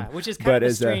that. Yeah, which is kind of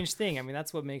a strange thing. I mean,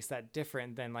 that's what makes that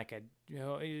different than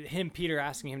Peter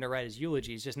asking him to write his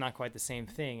eulogy is just not quite the same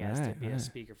thing as to be a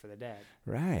speaker for the dead.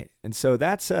 Right, and so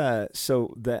that's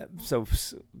So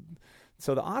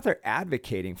the author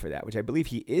advocating for that, which I believe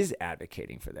he is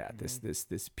advocating for that,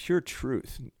 this pure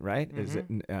truth, right? Is it?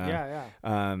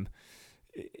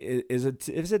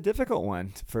 Is a difficult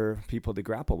one for people to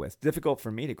grapple with. Difficult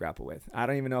for me to grapple with. I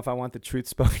don't even know if I want the truth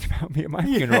spoken about me at my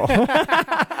funeral.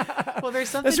 Well, there's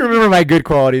something. Let's remember my good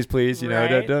qualities, please. You know,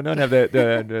 Right? don't have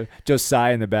the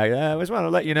Josiah in the back. I just want to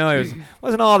let you know it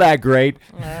wasn't all that great.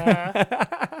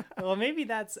 Well, maybe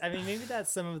that's. I mean, maybe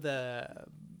that's some of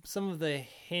the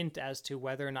hint as to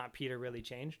whether or not Peter really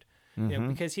changed. You know,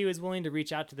 because he was willing to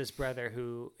reach out to this brother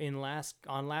who,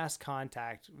 on last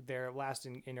contact, their last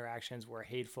interactions were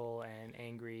hateful and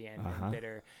angry and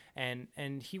bitter, and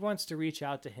he wants to reach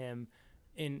out to him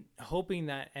in hoping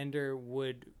that Ender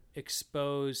would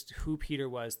expose who Peter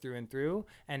was through and through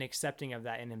and accepting of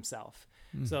that in himself.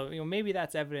 So, you know, maybe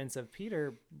that's evidence of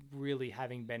Peter really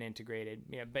having been integrated,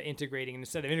 you know, but integrating,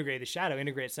 instead of integrating the shadow,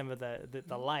 integrate some of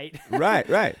the light.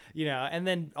 Right. You know, and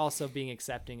then also being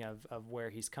accepting of where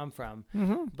he's come from.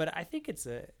 But I think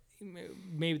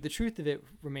maybe the truth of it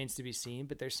remains to be seen,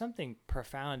 but there's something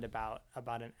profound about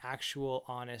an actual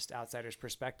honest outsider's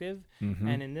perspective.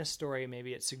 And in this story,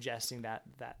 maybe it's suggesting that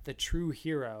the true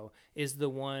hero is the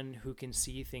one who can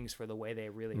see things for the way they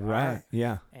really are. Right.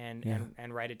 Yeah.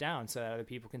 And write it down so that other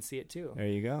people can see it too. There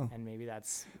you go. And maybe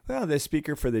that's, well, the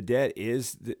speaker for the dead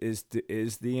is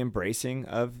the embracing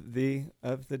of the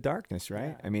darkness,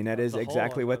 right? Yeah. I mean, that is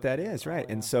exactly what that is, right?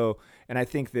 Yeah. And so, and I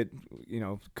think that, you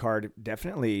know, Card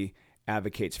definitely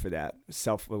advocates for that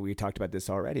we talked about this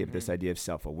already, of this idea of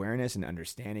self-awareness and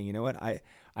understanding. You know what,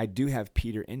 I do have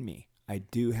Peter in me. I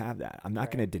do have that. I'm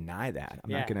not going to deny that. I'm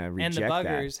not going to reject that. And the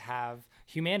buggers have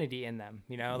humanity in them,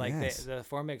 you know, like the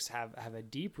Formics have a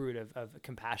deep root of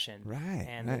compassion, right?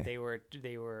 And that they were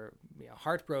you know,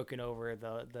 heartbroken over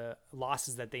the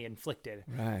losses that they inflicted,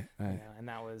 right? You know, and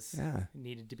that was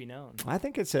needed to be known. I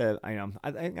think I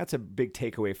think that's a big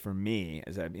takeaway for me,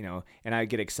 as you know, and I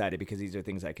get excited because these are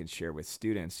things I can share with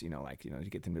students, you know, like, you know, to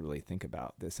get them to really think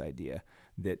about this idea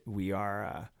that we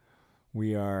are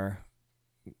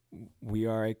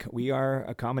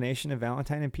a combination of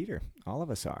Valentine and Peter. All of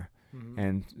us are.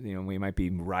 And, you know, we might be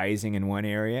rising in one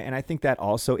area, and I think that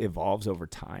also evolves over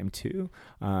time too.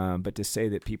 But to say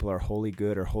that people are wholly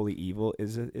good or wholly evil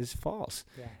is false.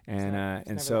 Yeah,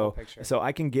 and so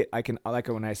I can like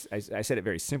when I said it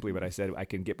very simply, but I said I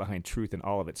can get behind truth in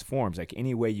all of its forms. Like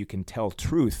any way you can tell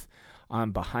truth,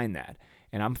 I'm behind that,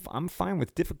 and I'm fine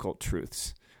with difficult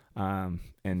truths. And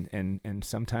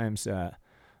sometimes.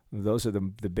 Those are the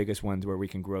biggest ones where we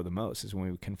can grow the most, is when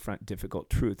we confront difficult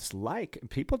truths. Like,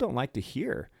 people don't like to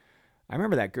hear. I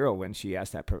remember that girl when she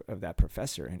asked of that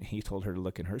professor, and he told her to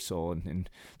look in her soul and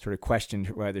sort of questioned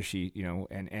whether she, you know,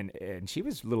 and she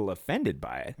was a little offended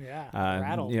by it. Yeah,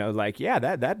 rattled. You know, like,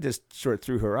 that just sort of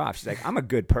threw her off. She's like, I'm a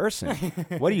good person.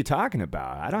 What are you talking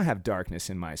about? I don't have darkness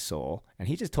in my soul. And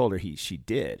he just told her she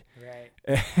did. Right.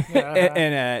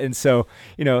 and so,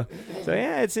 you know, so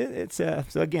yeah, it's so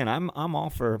again, I'm all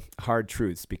for hard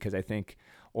truths, because I think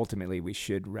ultimately we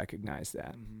should recognize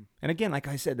that. And again, like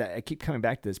I said, that I keep coming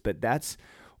back to this, but that's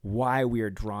why we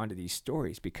are drawn to these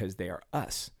stories, because they are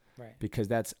us. Right. Because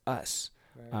that's us.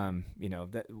 Right. You know,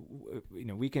 that, you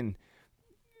know, we can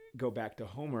go back to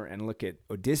Homer and look at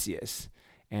Odysseus.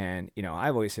 And, you know,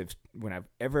 when I've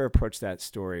ever approached that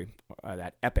story,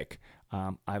 that epic,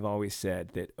 I've always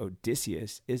said that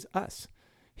Odysseus is us.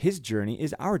 His journey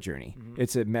is our journey.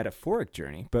 It's a metaphoric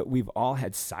journey, but we've all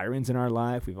had sirens in our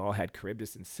life. We've all had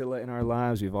Charybdis and Scylla in our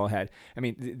lives. We've all had, I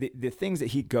mean, the things that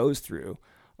he goes through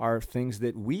are things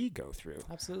that we go through.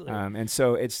 Absolutely. And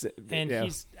so it's, and you know,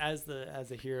 he's as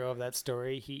a hero of that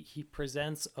story, he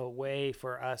presents a way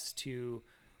for us to,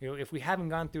 you know, if we haven't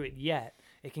gone through it yet,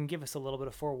 it can give us a little bit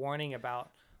of forewarning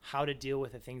about how to deal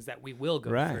with the things that we will go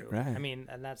through. Right. I mean,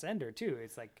 and that's Ender too.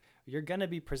 It's like, you're going to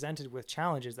be presented with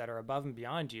challenges that are above and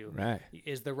beyond you. Right.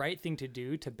 Is the right thing to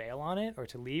do to bail on it, or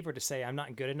to leave, or to say, I'm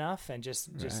not good enough and just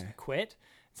quit?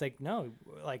 It's like, no,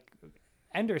 like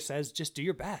Ender says, just do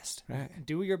your best. Right.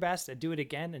 Do your best and do it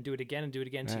again and do it again and do it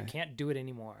again. So you can't do it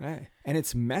anymore. Right. And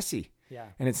it's messy. Yeah.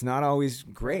 And it's not always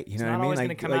great. You know what I mean? It's not always like,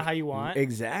 going to come out how you want.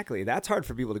 Exactly. That's hard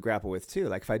for people to grapple with too.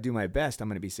 Like, if I do my best, I'm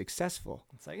going to be successful.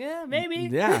 It's like, yeah, maybe.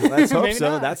 Yeah, let's hope so.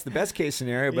 Not. That's the best case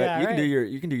scenario. But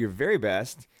you can do your very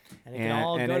best. And it can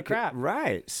all go to crap.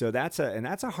 Right. So that's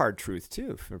a hard truth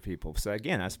too for people. So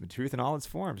again, that's the truth in all its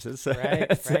forms. It's, right.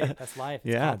 That's life.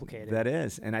 It's complicated. That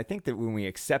is. And I think that when we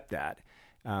accept that,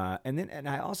 and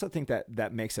I also think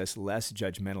that makes us less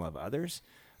judgmental of others.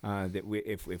 That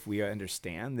if we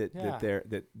understand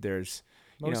that there's,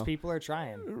 Most people are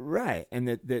trying. Right. And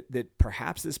that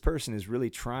perhaps this person is really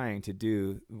trying to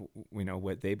do,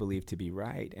 what they believe to be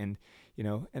right. And,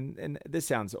 and this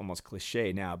sounds almost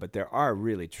cliche now, but there are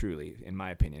really, truly, in my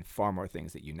opinion, far more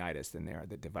things that unite us than there are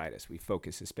that divide us. We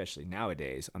focus, especially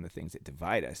nowadays, on the things that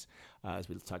divide us as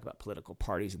we talk about political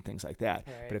parties and things like that.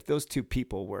 Right. But if those two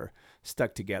people were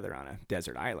stuck together on a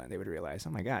desert island, they would realize,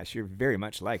 oh my gosh, you're very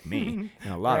much like me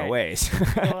in a lot of ways.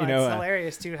 Well, it's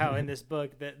hilarious too how in this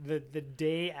book that the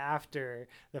day after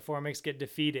the Formics get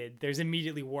defeated, there's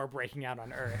immediately war breaking out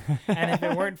on Earth. And if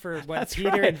it weren't for what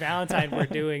Peter and Valentine were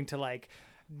doing to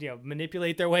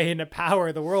manipulate their way into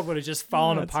power, the world would have just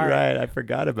fallen apart. That's right. I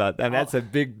forgot about that. And that's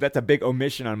a big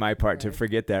omission on my part to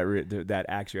forget that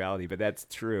actuality, but that's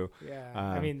true. Yeah.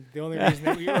 I mean, the only reason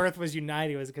that Earth was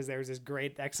united was because there was this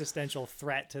great existential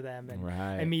threat to them.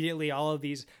 And immediately all of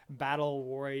these battle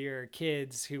warrior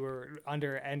kids who were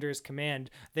under Ender's command,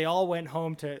 they all went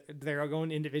home to their own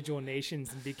individual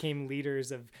nations and became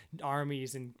leaders of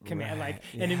armies and command,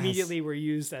 and immediately were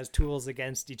used as tools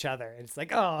against each other. And it's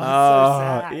like, so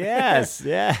sad.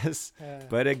 Yes.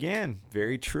 But again,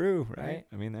 very true, right?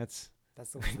 I mean, that's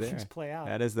the way things play out.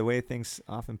 That is the way things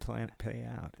often play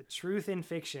out. The truth in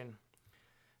fiction.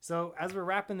 So as we're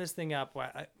wrapping this thing up,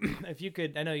 if you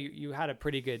could, I know you had a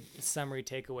pretty good summary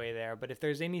takeaway there, but if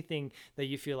there's anything that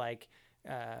you feel like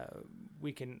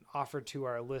we can offer to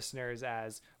our listeners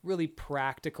as really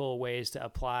practical ways to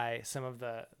apply some of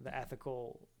the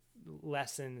ethical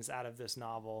lessons out of this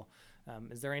novel,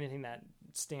 is there anything that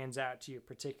stands out to you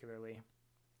particularly?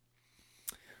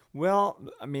 Well,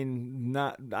 I mean,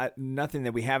 nothing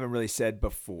that we haven't really said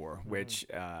before, which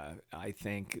I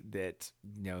think that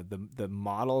the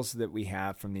models that we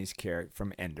have from these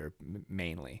from Ender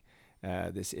mainly,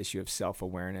 this issue of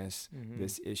self-awareness,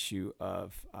 this issue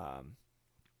of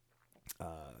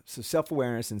so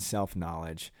self-awareness and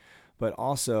self-knowledge, but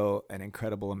also an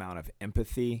incredible amount of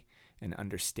empathy and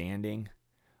understanding.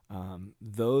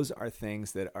 Those are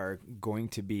things that are going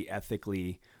to be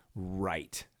ethically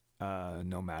right,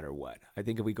 no matter what. I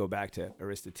think if we go back to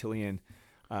Aristotelian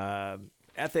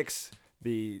ethics,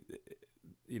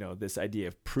 this idea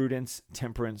of prudence,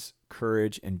 temperance,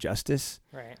 courage, and justice.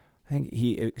 Right. I think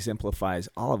he exemplifies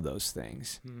all of those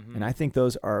things, and I think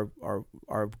those are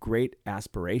great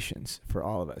aspirations for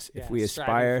all of us. If we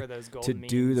aspire to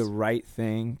do the right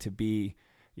thing, to be,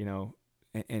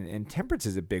 And temperance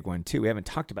is a big one too. We haven't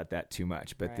talked about that too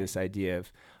much, but this idea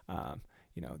of,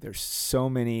 there's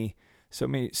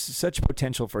such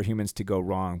potential for humans to go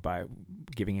wrong by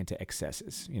giving into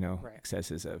excesses,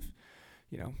 excesses of,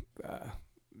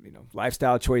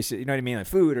 lifestyle choices, you know what I mean? Like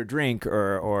food or drink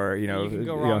or you can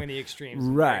go wrong in the extremes.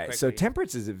 Right. So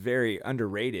temperance is a very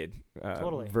underrated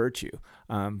virtue.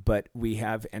 But we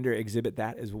have Ender exhibit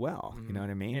that as well. You know what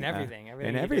I mean? In everything. All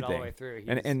the way through.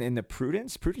 And the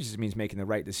prudence just means making the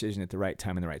right decision at the right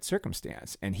time in the right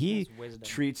circumstance. And he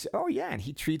treats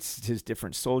his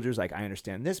different soldiers like, I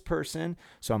understand this person,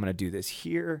 so I'm going to do this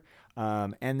here.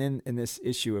 And then in this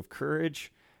issue of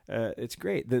courage, it's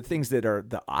great. The things that are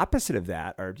the opposite of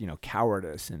that are,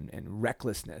 cowardice and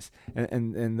recklessness.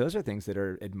 And those are things that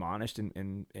are admonished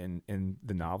in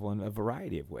the novel in a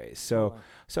variety of ways. So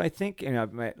I think,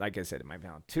 like I said, it might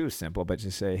sound too simple, but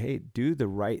just say, hey, do the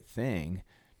right thing.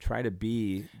 Try to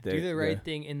be do the right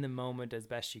thing in the moment as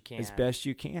best you can. As best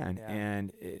you can. Yeah.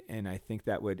 And I think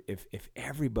that would, if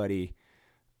everybody,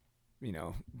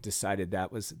 decided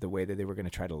that was the way that they were going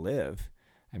to try to live,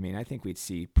 I mean, I think we'd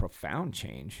see profound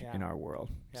change in our world.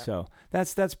 Yeah. So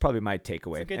that's probably my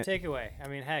takeaway. It's a good takeaway. I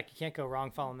mean, heck, you can't go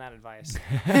wrong following that advice.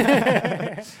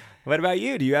 What about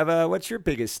you? Do you have what's your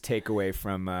biggest takeaway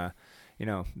from,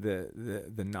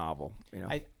 the novel?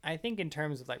 I think in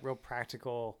terms of like real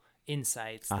practical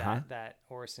insights that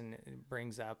Orson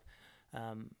brings up,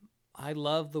 I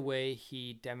love the way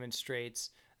he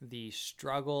demonstrates the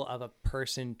struggle of a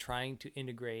person trying to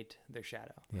integrate their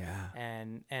shadow,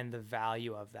 and the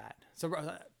value of that. So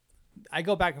I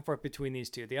go back and forth between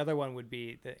these two. The other one would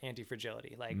be the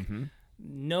anti-fragility, like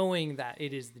knowing that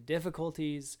it is the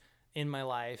difficulties in my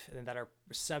life and that are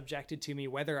subjected to me,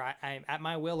 whether I'm at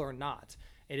my will or not.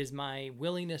 It is my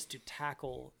willingness to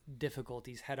tackle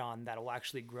difficulties head on that will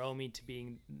actually grow me to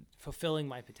fulfilling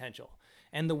my potential.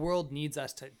 And the world needs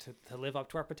us to live up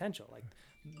to our potential. Like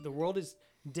the world is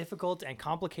difficult and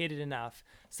complicated enough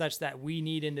such that we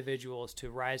need individuals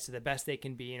to rise to the best they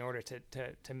can be in order to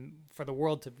for the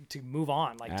world to move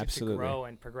on, like to grow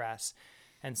and progress.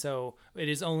 And so it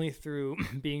is only through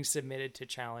being submitted to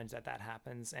challenge that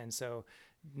happens. And so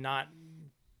not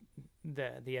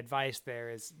the advice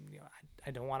there is, I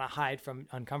don't want to hide from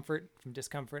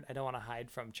discomfort. I don't want to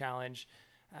hide from challenge.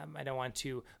 I don't want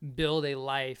to build a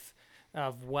life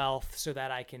of wealth so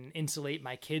that I can insulate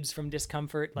my kids from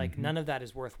discomfort. Like none of that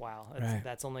is worthwhile.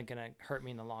 That's only going to hurt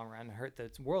me in the long run, hurt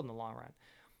the world in the long run.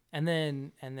 And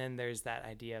then there's that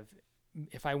idea of,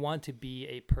 if I want to be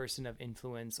a person of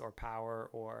influence or power,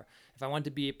 or if I want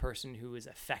to be a person who is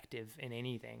effective in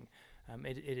anything,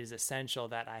 it is essential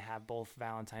that I have both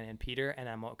Valentine and Peter, and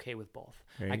I'm okay with both.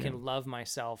 I can love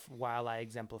myself while I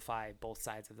exemplify both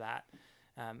sides of that,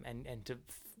 and to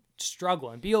struggle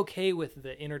and be okay with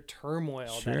the inner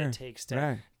turmoil that it takes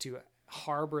to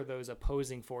harbor those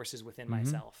opposing forces within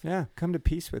myself. Yeah, come to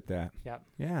peace with that. Yep.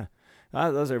 Yeah.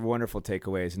 Those are wonderful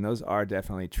takeaways, and those are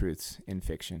definitely truths in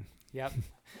fiction. Yep.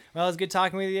 Well, it's good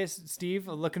talking with you, Steve.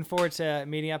 Looking forward to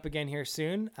meeting up again here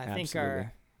soon. I think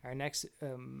our next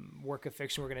work of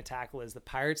fiction we're going to tackle is The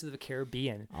Pirates of the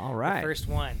Caribbean. All right. The first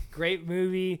one. Great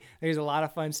movie. There's a lot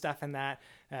of fun stuff in that.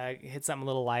 Hit something a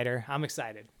little lighter. I'm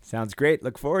excited. Sounds great.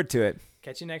 Look forward to it.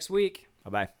 Catch you next week.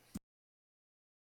 Bye-bye.